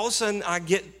 All of a sudden, I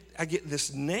get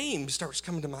this name starts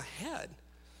coming to my head.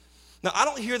 Now, I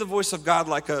don't hear the voice of God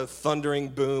like a thundering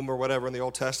boom or whatever in the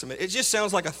Old Testament. It just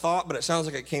sounds like a thought, but it sounds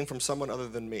like it came from someone other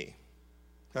than me,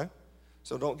 okay?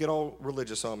 So don't get all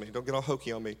religious on me. Don't get all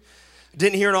hokey on me.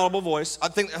 Didn't hear an audible voice.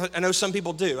 I know some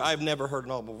people do. I've never heard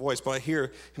an audible voice, but I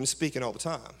hear him speaking all the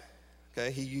time, okay?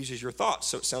 He uses your thoughts,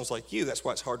 so it sounds like you. That's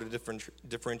why it's hard to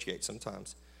differentiate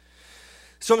sometimes.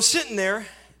 So I'm sitting there,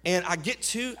 and I get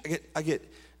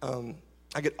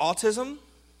autism,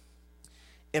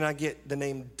 and I get the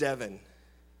name Devin.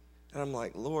 And I'm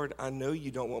like, Lord, I know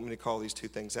you don't want me to call these two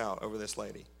things out over this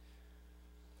lady.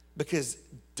 Because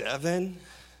Devin,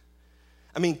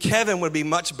 Kevin would be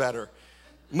much better.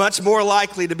 Much more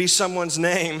likely to be someone's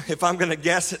name, if I'm going to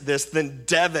guess at this, than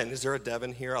Devin. Is there a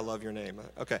Devin here? I love your name.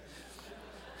 Okay.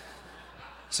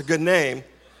 It's a good name.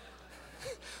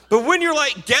 But when you're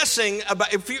like guessing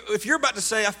about, if you're about to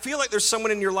say, I feel like there's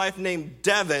someone in your life named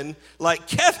Devin, like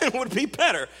Kevin would be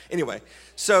better. Anyway,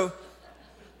 so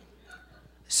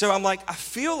I'm like, I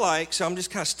feel like, so I'm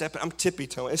just kind of I'm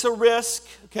tippy-toeing. It's a risk,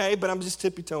 okay, but I'm just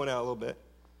tippy-toeing out a little bit.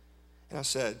 And I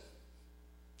said,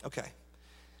 okay,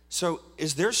 so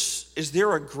is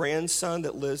there a grandson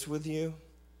that lives with you?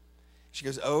 She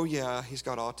goes, oh yeah, he's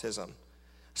got autism. I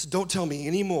said, don't tell me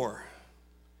anymore,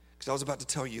 because I was about to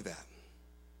tell you that.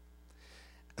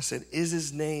 I said, is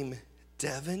his name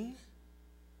Devin?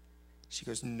 She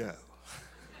goes, no. I'm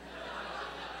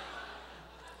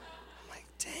like,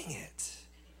 dang it.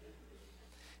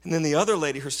 And then the other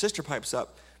lady, her sister pipes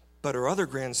up, but her other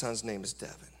grandson's name is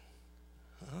Devin.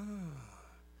 Oh.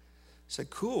 I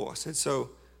said, cool. I said, so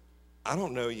I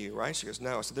don't know you, right? She goes,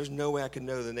 no. I said, there's no way I could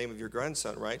know the name of your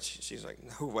grandson, right? She's like,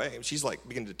 no way. She's like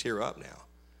beginning to tear up now.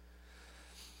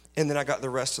 And then I got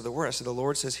the rest of the word. I said, the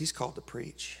Lord says he's called to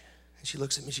preach. And she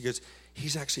looks at me, she goes,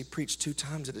 he's actually preached 2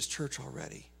 times at his church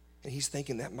already. And he's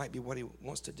thinking that might be what he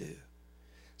wants to do.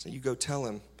 So you go tell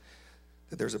him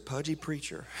that there's a pudgy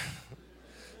preacher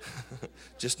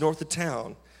just north of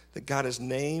town that got his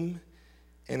name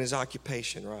and his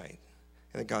occupation right.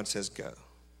 And that God says, go.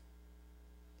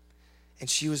 And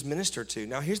she was ministered to.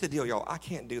 Now, here's the deal, y'all. I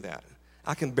can't do that.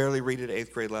 I can barely read at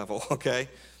 8th grade level, okay?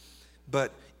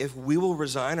 But if we will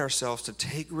resign ourselves to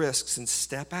take risks and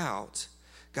step out,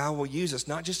 God will use us,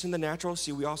 not just in the natural.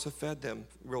 See, we also fed them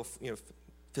real,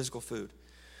 physical food.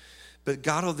 But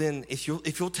God will then, if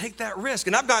you'll take that risk,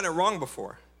 and I've gotten it wrong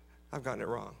before. I've gotten it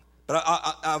wrong. But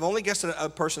I've only guessed a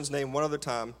person's name one other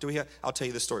time. I'll tell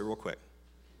you this story real quick.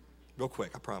 Real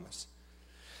quick, I promise.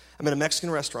 I'm in a Mexican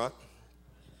restaurant,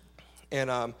 and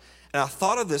I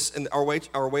thought of this, and our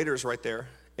waiter's right there,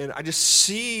 and I just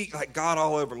see like God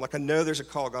all over him. Like I know there's a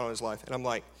call of God on his life. And I'm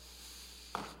like,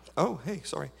 oh, hey,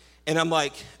 sorry. And I'm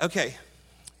like, okay,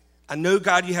 I know,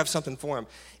 God, you have something for him.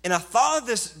 And I thought of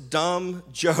this dumb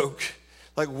joke.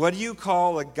 Like, what do you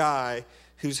call a guy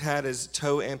who's had his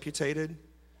toe amputated?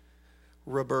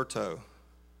 Roberto,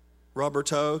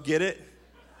 get it?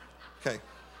 Okay.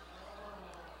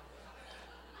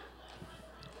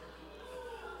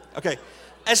 Okay.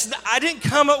 I didn't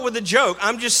come up with a joke.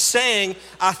 I'm just saying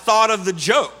I thought of the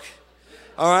joke.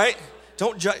 All right?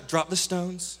 Don't drop the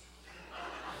stones.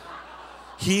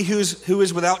 He who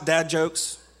is without dad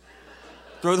jokes,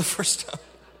 throw the first stone.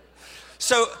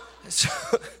 So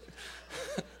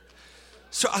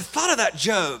I thought of that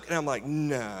joke, and I'm like,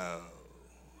 no.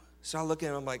 So I look at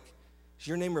him, I'm like, is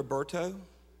your name Roberto?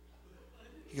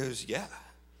 He goes, yeah.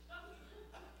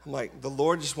 I'm like, the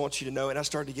Lord just wants you to know. And I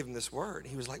started to give him this word.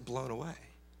 He was like blown away.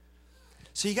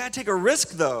 So you got to take a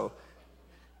risk, though.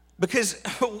 Because,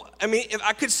 I mean, if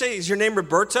I could say, is your name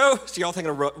Roberto? So y'all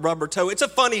thinking of Roberto. It's a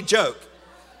funny joke.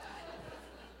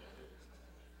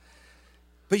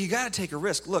 But you got to take a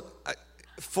risk. Look,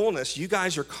 Fullness, you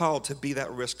guys are called to be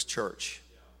that risk church.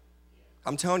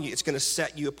 I'm telling you, it's going to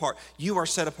set you apart. You are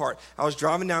set apart. I was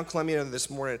driving down Columbiana this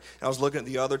morning, and I was looking at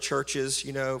the other churches,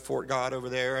 you know, Fort God over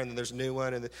there, and then there's a new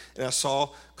one, and I saw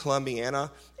Columbiana,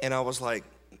 and I was like,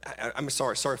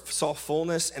 saw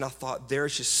Fullness, and I thought,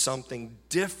 there's just something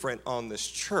different on this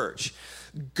church.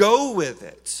 Go with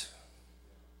it.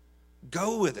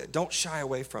 Go with it. Don't shy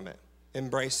away from it.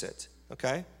 Embrace it,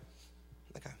 okay?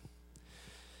 Okay.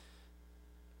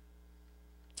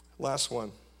 Last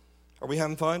one. Are we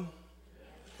having fun?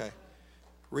 Okay.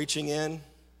 Reaching in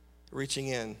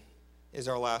is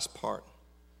our last part.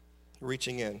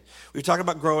 Reaching in. We've talked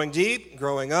about growing deep,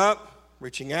 growing up,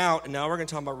 reaching out, and now we're going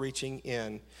to talk about reaching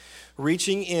in.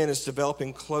 Reaching in is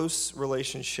developing close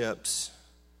relationships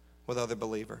with other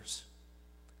believers.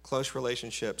 Close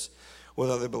relationships with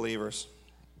other believers.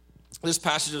 This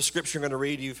passage of Scripture I'm going to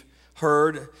read, you've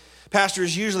heard.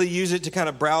 Pastors usually use it to kind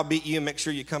of browbeat you and make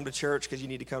sure you come to church because you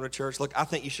need to come to church. Look, I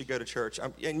think you should go to church.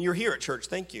 And you're here at church.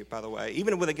 Thank you, by the way.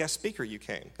 Even with a guest speaker, you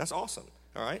came. That's awesome,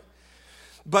 all right?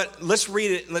 But let's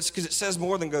read it because it says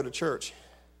more than go to church.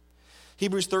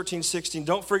 Hebrews 13:16.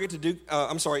 Don't forget to do,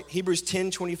 Hebrews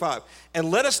 10:25.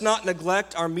 And let us not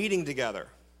neglect our meeting together,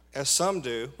 as some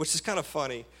do, which is kind of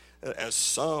funny, as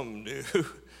some do.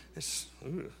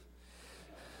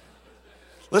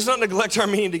 Let's not neglect our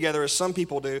meeting together as some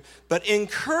people do, but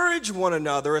encourage one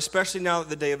another, especially now that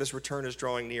the day of his return is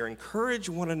drawing near. Encourage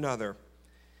one another.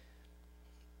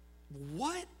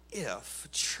 What if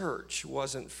church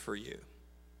wasn't for you?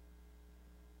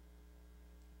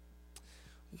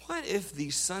 What if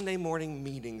these Sunday morning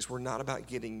meetings were not about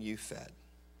getting you fed?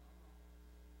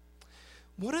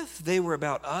 What if they were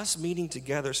about us meeting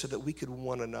together so that we could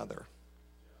one another?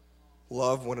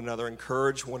 Love one another,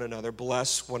 encourage one another,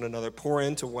 bless one another, pour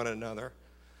into one another.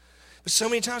 But so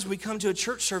many times we come to a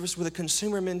church service with a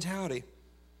consumer mentality.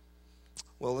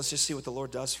 Well, let's just see what the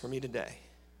Lord does for me today.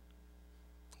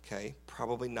 Okay,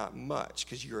 probably not much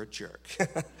because you're a jerk.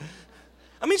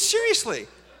 I mean, seriously.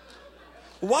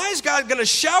 Why is God going to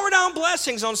shower down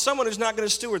blessings on someone who's not going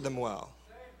to steward them well?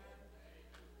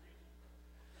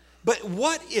 But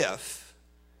what if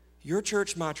your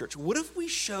church, my church, what if we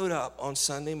showed up on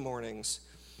Sunday mornings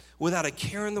without a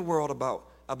care in the world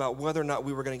about whether or not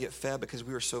we were going to get fed because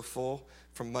we were so full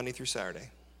from Monday through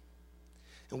Saturday?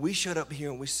 And we showed up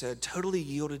here and we said, totally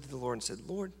yielded to the Lord and said,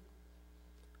 Lord,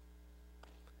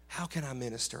 how can I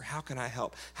minister? How can I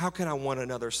help? How can I want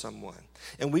another someone?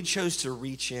 And we chose to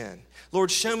reach in.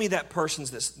 Lord, show me that person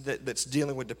that's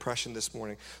dealing with depression this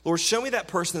morning. Lord, show me that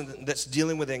person that's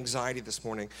dealing with anxiety this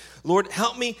morning. Lord,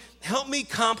 help me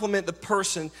compliment the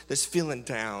person that's feeling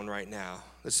down right now,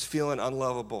 that's feeling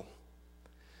unlovable.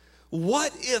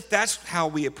 What if that's how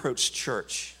we approach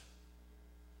church?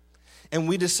 And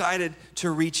we decided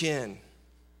to reach in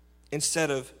instead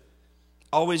of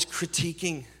always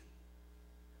critiquing.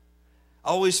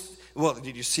 Always, well,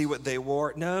 did you see what they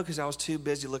wore? No, because I was too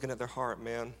busy looking at their heart,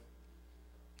 man.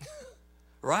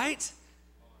 Right?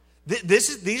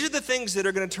 These are the things that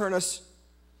are going to turn us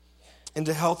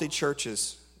into healthy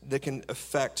churches that can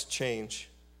affect change.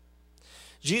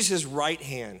 Jesus' right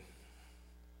hand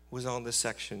was on this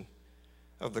section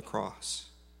of the cross.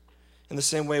 In the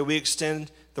same way, we extend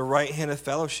the right hand of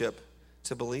fellowship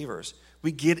to believers.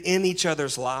 We get in each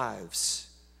other's lives.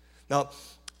 Now,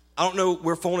 I don't know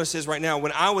where Fullness is right now.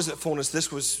 When I was at Fullness,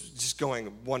 this was just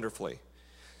going wonderfully.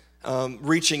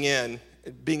 Reaching in,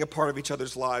 being a part of each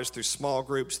other's lives through small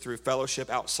groups, through fellowship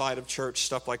outside of church,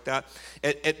 stuff like that.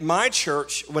 At my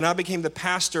church, when I became the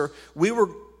pastor, we were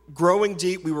growing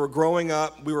deep, we were growing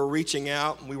up, we were reaching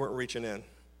out, and we weren't reaching in.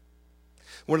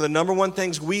 One of the number one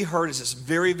things we heard is it's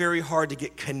very, very hard to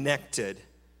get connected.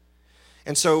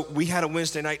 And so we had a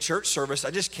Wednesday night church service. I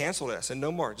just canceled it. I said,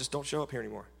 no more. Just don't show up here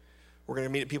anymore. We're going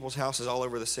to meet at people's houses all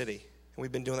over the city. And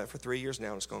we've been doing that for 3 years now,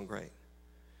 and it's going great.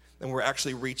 And we're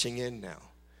actually reaching in now.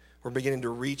 We're beginning to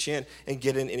reach in and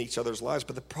get in each other's lives.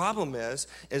 But the problem is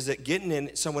that getting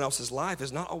in someone else's life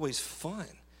is not always fun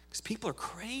because people are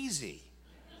crazy.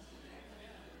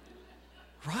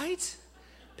 Right?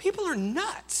 People are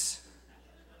nuts.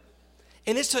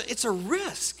 And it's a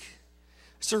risk.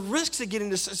 It's a risk to get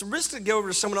into, it's a risk to go over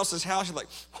to someone else's house. You're like,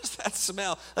 what's that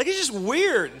smell? Like, it's just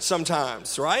weird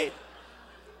sometimes, right?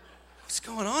 What's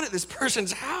going on at this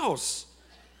person's house?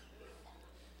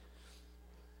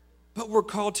 But we're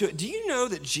called to it. Do you know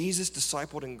that Jesus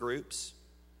discipled in groups?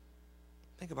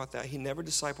 Think about that. He never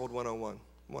discipled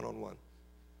one-on-one.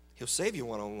 He'll save you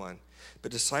one-on-one.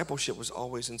 But discipleship was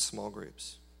always in small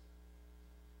groups.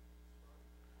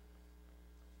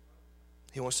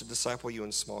 He wants to disciple you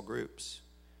in small groups.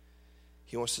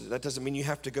 That doesn't mean you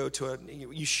have to go to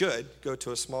you should go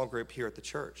to a small group here at the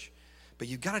church. But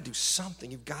you've got to do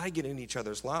something. You've got to get in each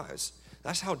other's lives.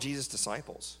 That's how Jesus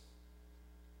disciples.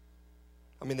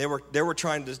 I mean, they were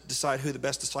trying to decide who the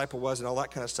best disciple was and all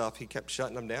that kind of stuff. He kept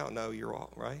shutting them down. No, you're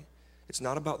all right. It's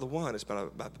not about the one. It's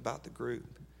about the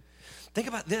group. Think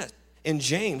about this. In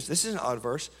James, this is an odd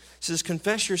verse. It says,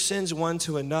 confess your sins one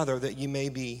to another that you may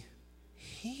be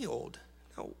healed.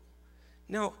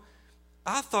 No,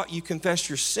 I thought you confessed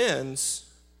your sins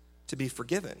to be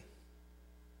forgiven.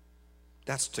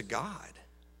 That's to God.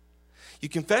 You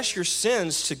confess your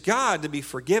sins to God to be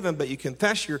forgiven, but you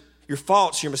confess your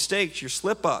faults, your mistakes, your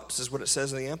slip-ups, is what it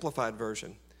says in the Amplified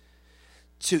Version,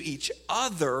 to each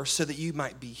other so that you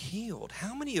might be healed.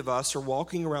 How many of us are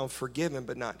walking around forgiven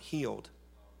but not healed?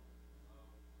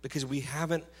 Because we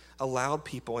haven't allowed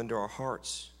people into our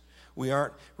hearts. We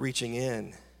aren't reaching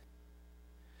in.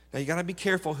 Now, you got to be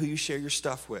careful who you share your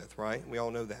stuff with, right? We all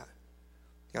know that.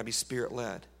 You got to be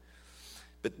Spirit-led.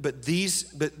 But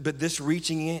this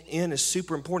reaching in is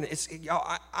super important.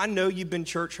 I know you've been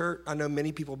church hurt. I know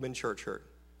many people have been church hurt.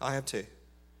 I have too.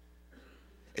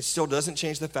 It still doesn't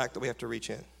change the fact that we have to reach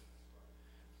in.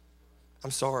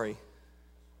 I'm sorry.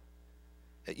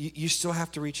 You still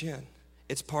have to reach in.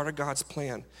 It's part of God's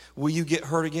plan. Will you get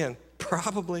hurt again?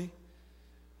 Probably.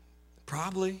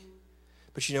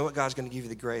 But you know what? God's going to give you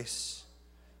the grace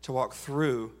to walk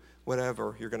through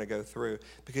whatever you're going to go through,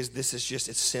 because this is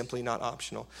it's simply not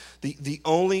optional. The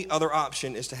only other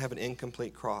option is to have an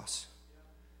incomplete cross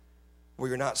where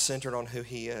you're not centered on who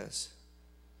he is.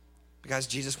 Because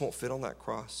Jesus won't fit on that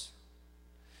cross.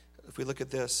 If we look at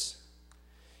this,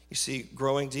 you see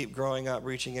growing deep, growing up,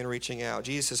 reaching in, reaching out.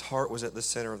 Jesus' heart was at the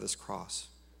center of this cross.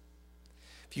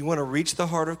 If you want to reach the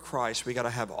heart of Christ, we got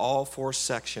to have all 4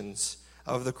 sections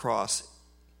of the cross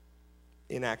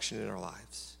in action in our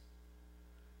lives.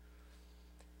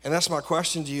 And that's my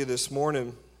question to you this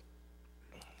morning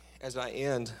as I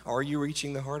end. Are you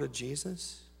reaching the heart of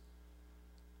Jesus?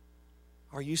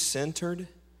 Are you centered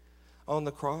on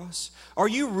the cross? Are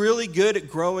you really good at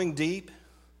growing deep?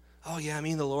 Oh yeah,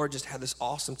 the Lord just had this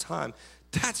awesome time.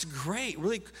 That's great.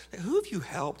 Really, who have you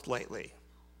helped lately?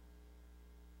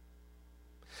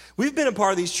 We've been a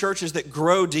part of these churches that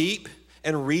grow deep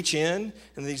and reach in,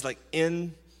 and these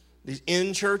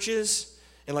in churches.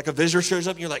 And like a visitor shows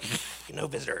up and you're like, no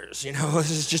visitors,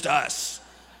 this is just us.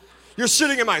 You're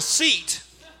sitting in my seat,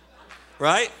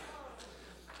 right?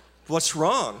 What's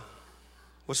wrong?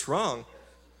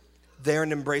 They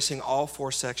aren't embracing all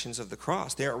 4 sections of the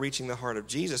cross. They aren't reaching the heart of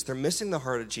Jesus. They're missing the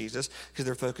heart of Jesus because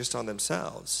they're focused on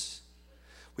themselves.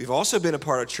 We've also been a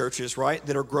part of churches, right,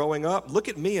 that are growing up. Look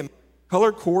at me and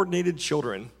color-coordinated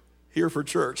children here for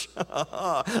church.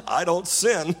 I don't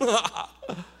sin.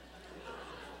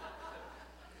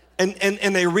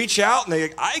 And they reach out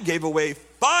and I gave away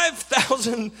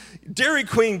 5,000 Dairy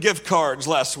Queen gift cards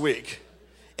last week.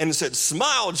 And it said,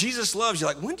 smile, Jesus loves you.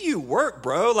 Like, when do you work,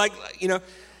 bro?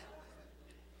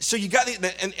 So you got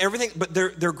and everything, but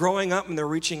they're growing up and they're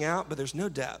reaching out, but there's no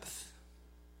depth.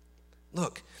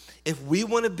 Look, if we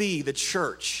want to be the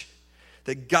church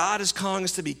that God is calling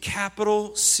us to be,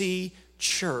 capital C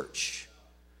church,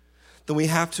 then we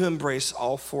have to embrace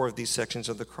all 4 of these sections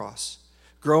of the cross.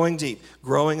 Growing deep,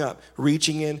 growing up,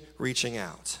 reaching in, reaching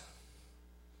out.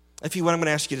 If you want, I'm going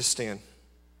to ask you to stand.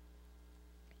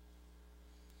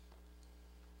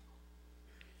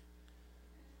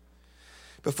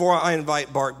 Before I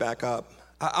invite Bart back up,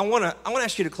 I want to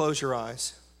ask you to close your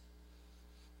eyes.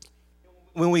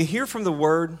 When we hear from the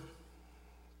Word,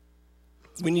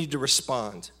 we need to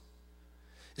respond.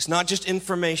 It's not just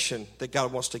information that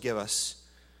God wants to give us.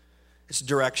 It's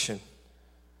direction.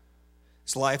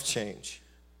 It's life change.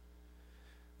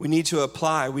 We need to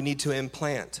apply, we need to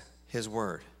implant his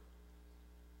word.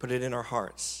 Put it in our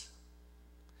hearts.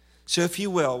 So if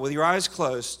you will, with your eyes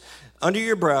closed, under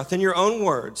your breath, in your own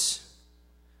words,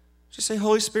 just say,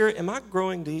 Holy Spirit, am I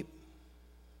growing deep?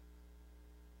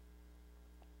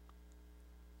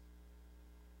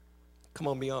 Come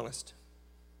on, be honest.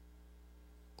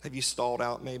 Have you stalled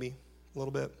out maybe a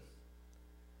little bit?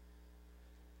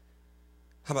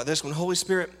 How about this one? Holy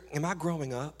Spirit, am I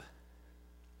growing up?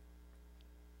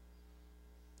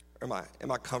 Am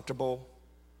I comfortable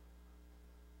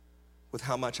with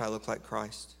how much I look like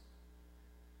Christ?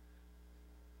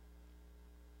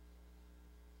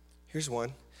 Here's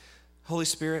one. Holy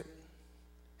Spirit,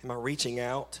 am I reaching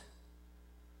out?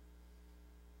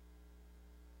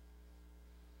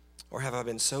 Or have I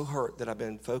been so hurt that I've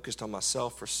been focused on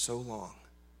myself for so long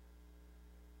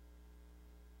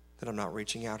that I'm not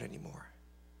reaching out anymore?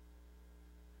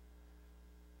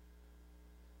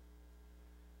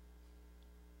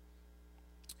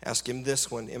 Ask him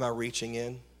this one. Am I reaching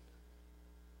in?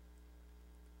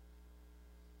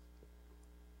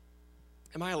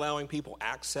 Am I allowing people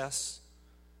access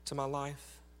to my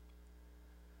life?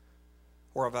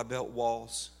 Or have I built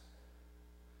walls?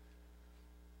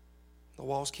 The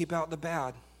walls keep out the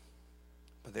bad,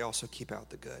 but they also keep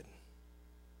out the good.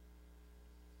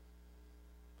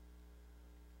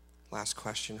 Last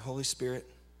question. Holy Spirit,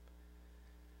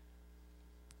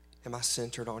 am I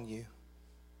centered on you?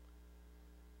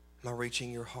 Am I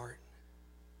reaching your heart?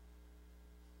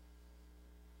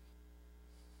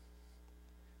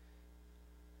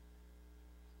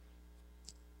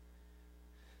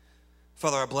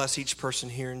 Father, I bless each person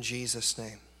here in Jesus'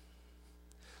 name.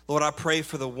 Lord, I pray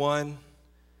for the one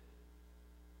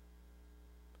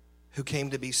who came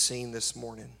to be seen this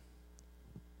morning.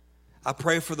 I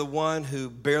pray for the one who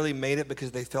barely made it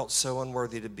because they felt so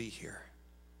unworthy to be here.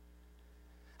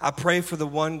 I pray for the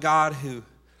one, God, who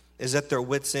is at their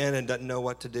wits' end and doesn't know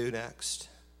what to do next.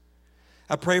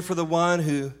 I pray for the one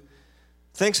who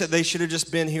thinks that they should have just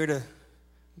been here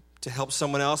to help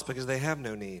someone else because they have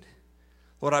no need.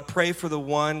 Lord, I pray for the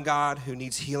one, God, who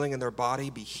needs healing in their body,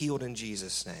 be healed in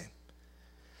Jesus' name.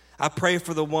 I pray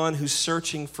for the one who's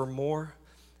searching for more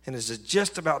and is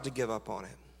just about to give up on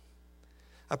it.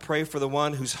 I pray for the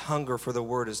one whose hunger for the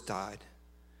word has died.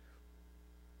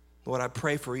 Lord, I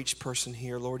pray for each person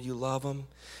here. Lord, you love them.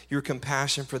 Your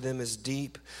compassion for them is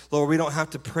deep. Lord, we don't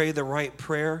have to pray the right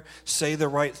prayer, say the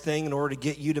right thing in order to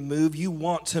get you to move. You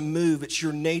want to move. It's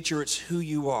your nature. It's who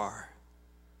you are.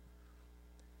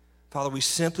 Father, we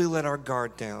simply let our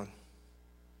guard down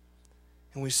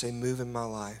and we say, move in my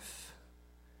life.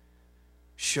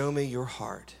 Show me your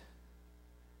heart.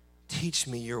 Teach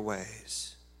me your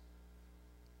ways.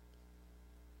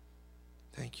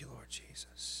 Thank you, Lord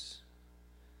Jesus.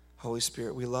 Holy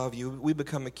Spirit, we love you. We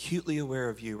become acutely aware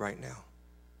of you right now.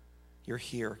 You're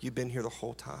here. You've been here the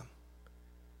whole time.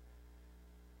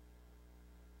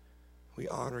 We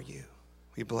honor you.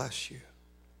 We bless you.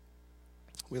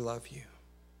 We love you.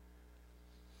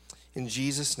 In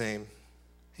Jesus' name,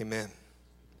 amen.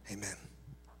 Amen.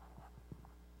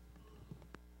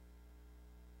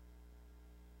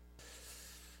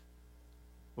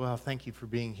 Well, thank you for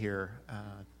being here.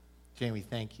 Jamie,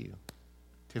 thank you.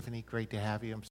 Tiffany, great to have you.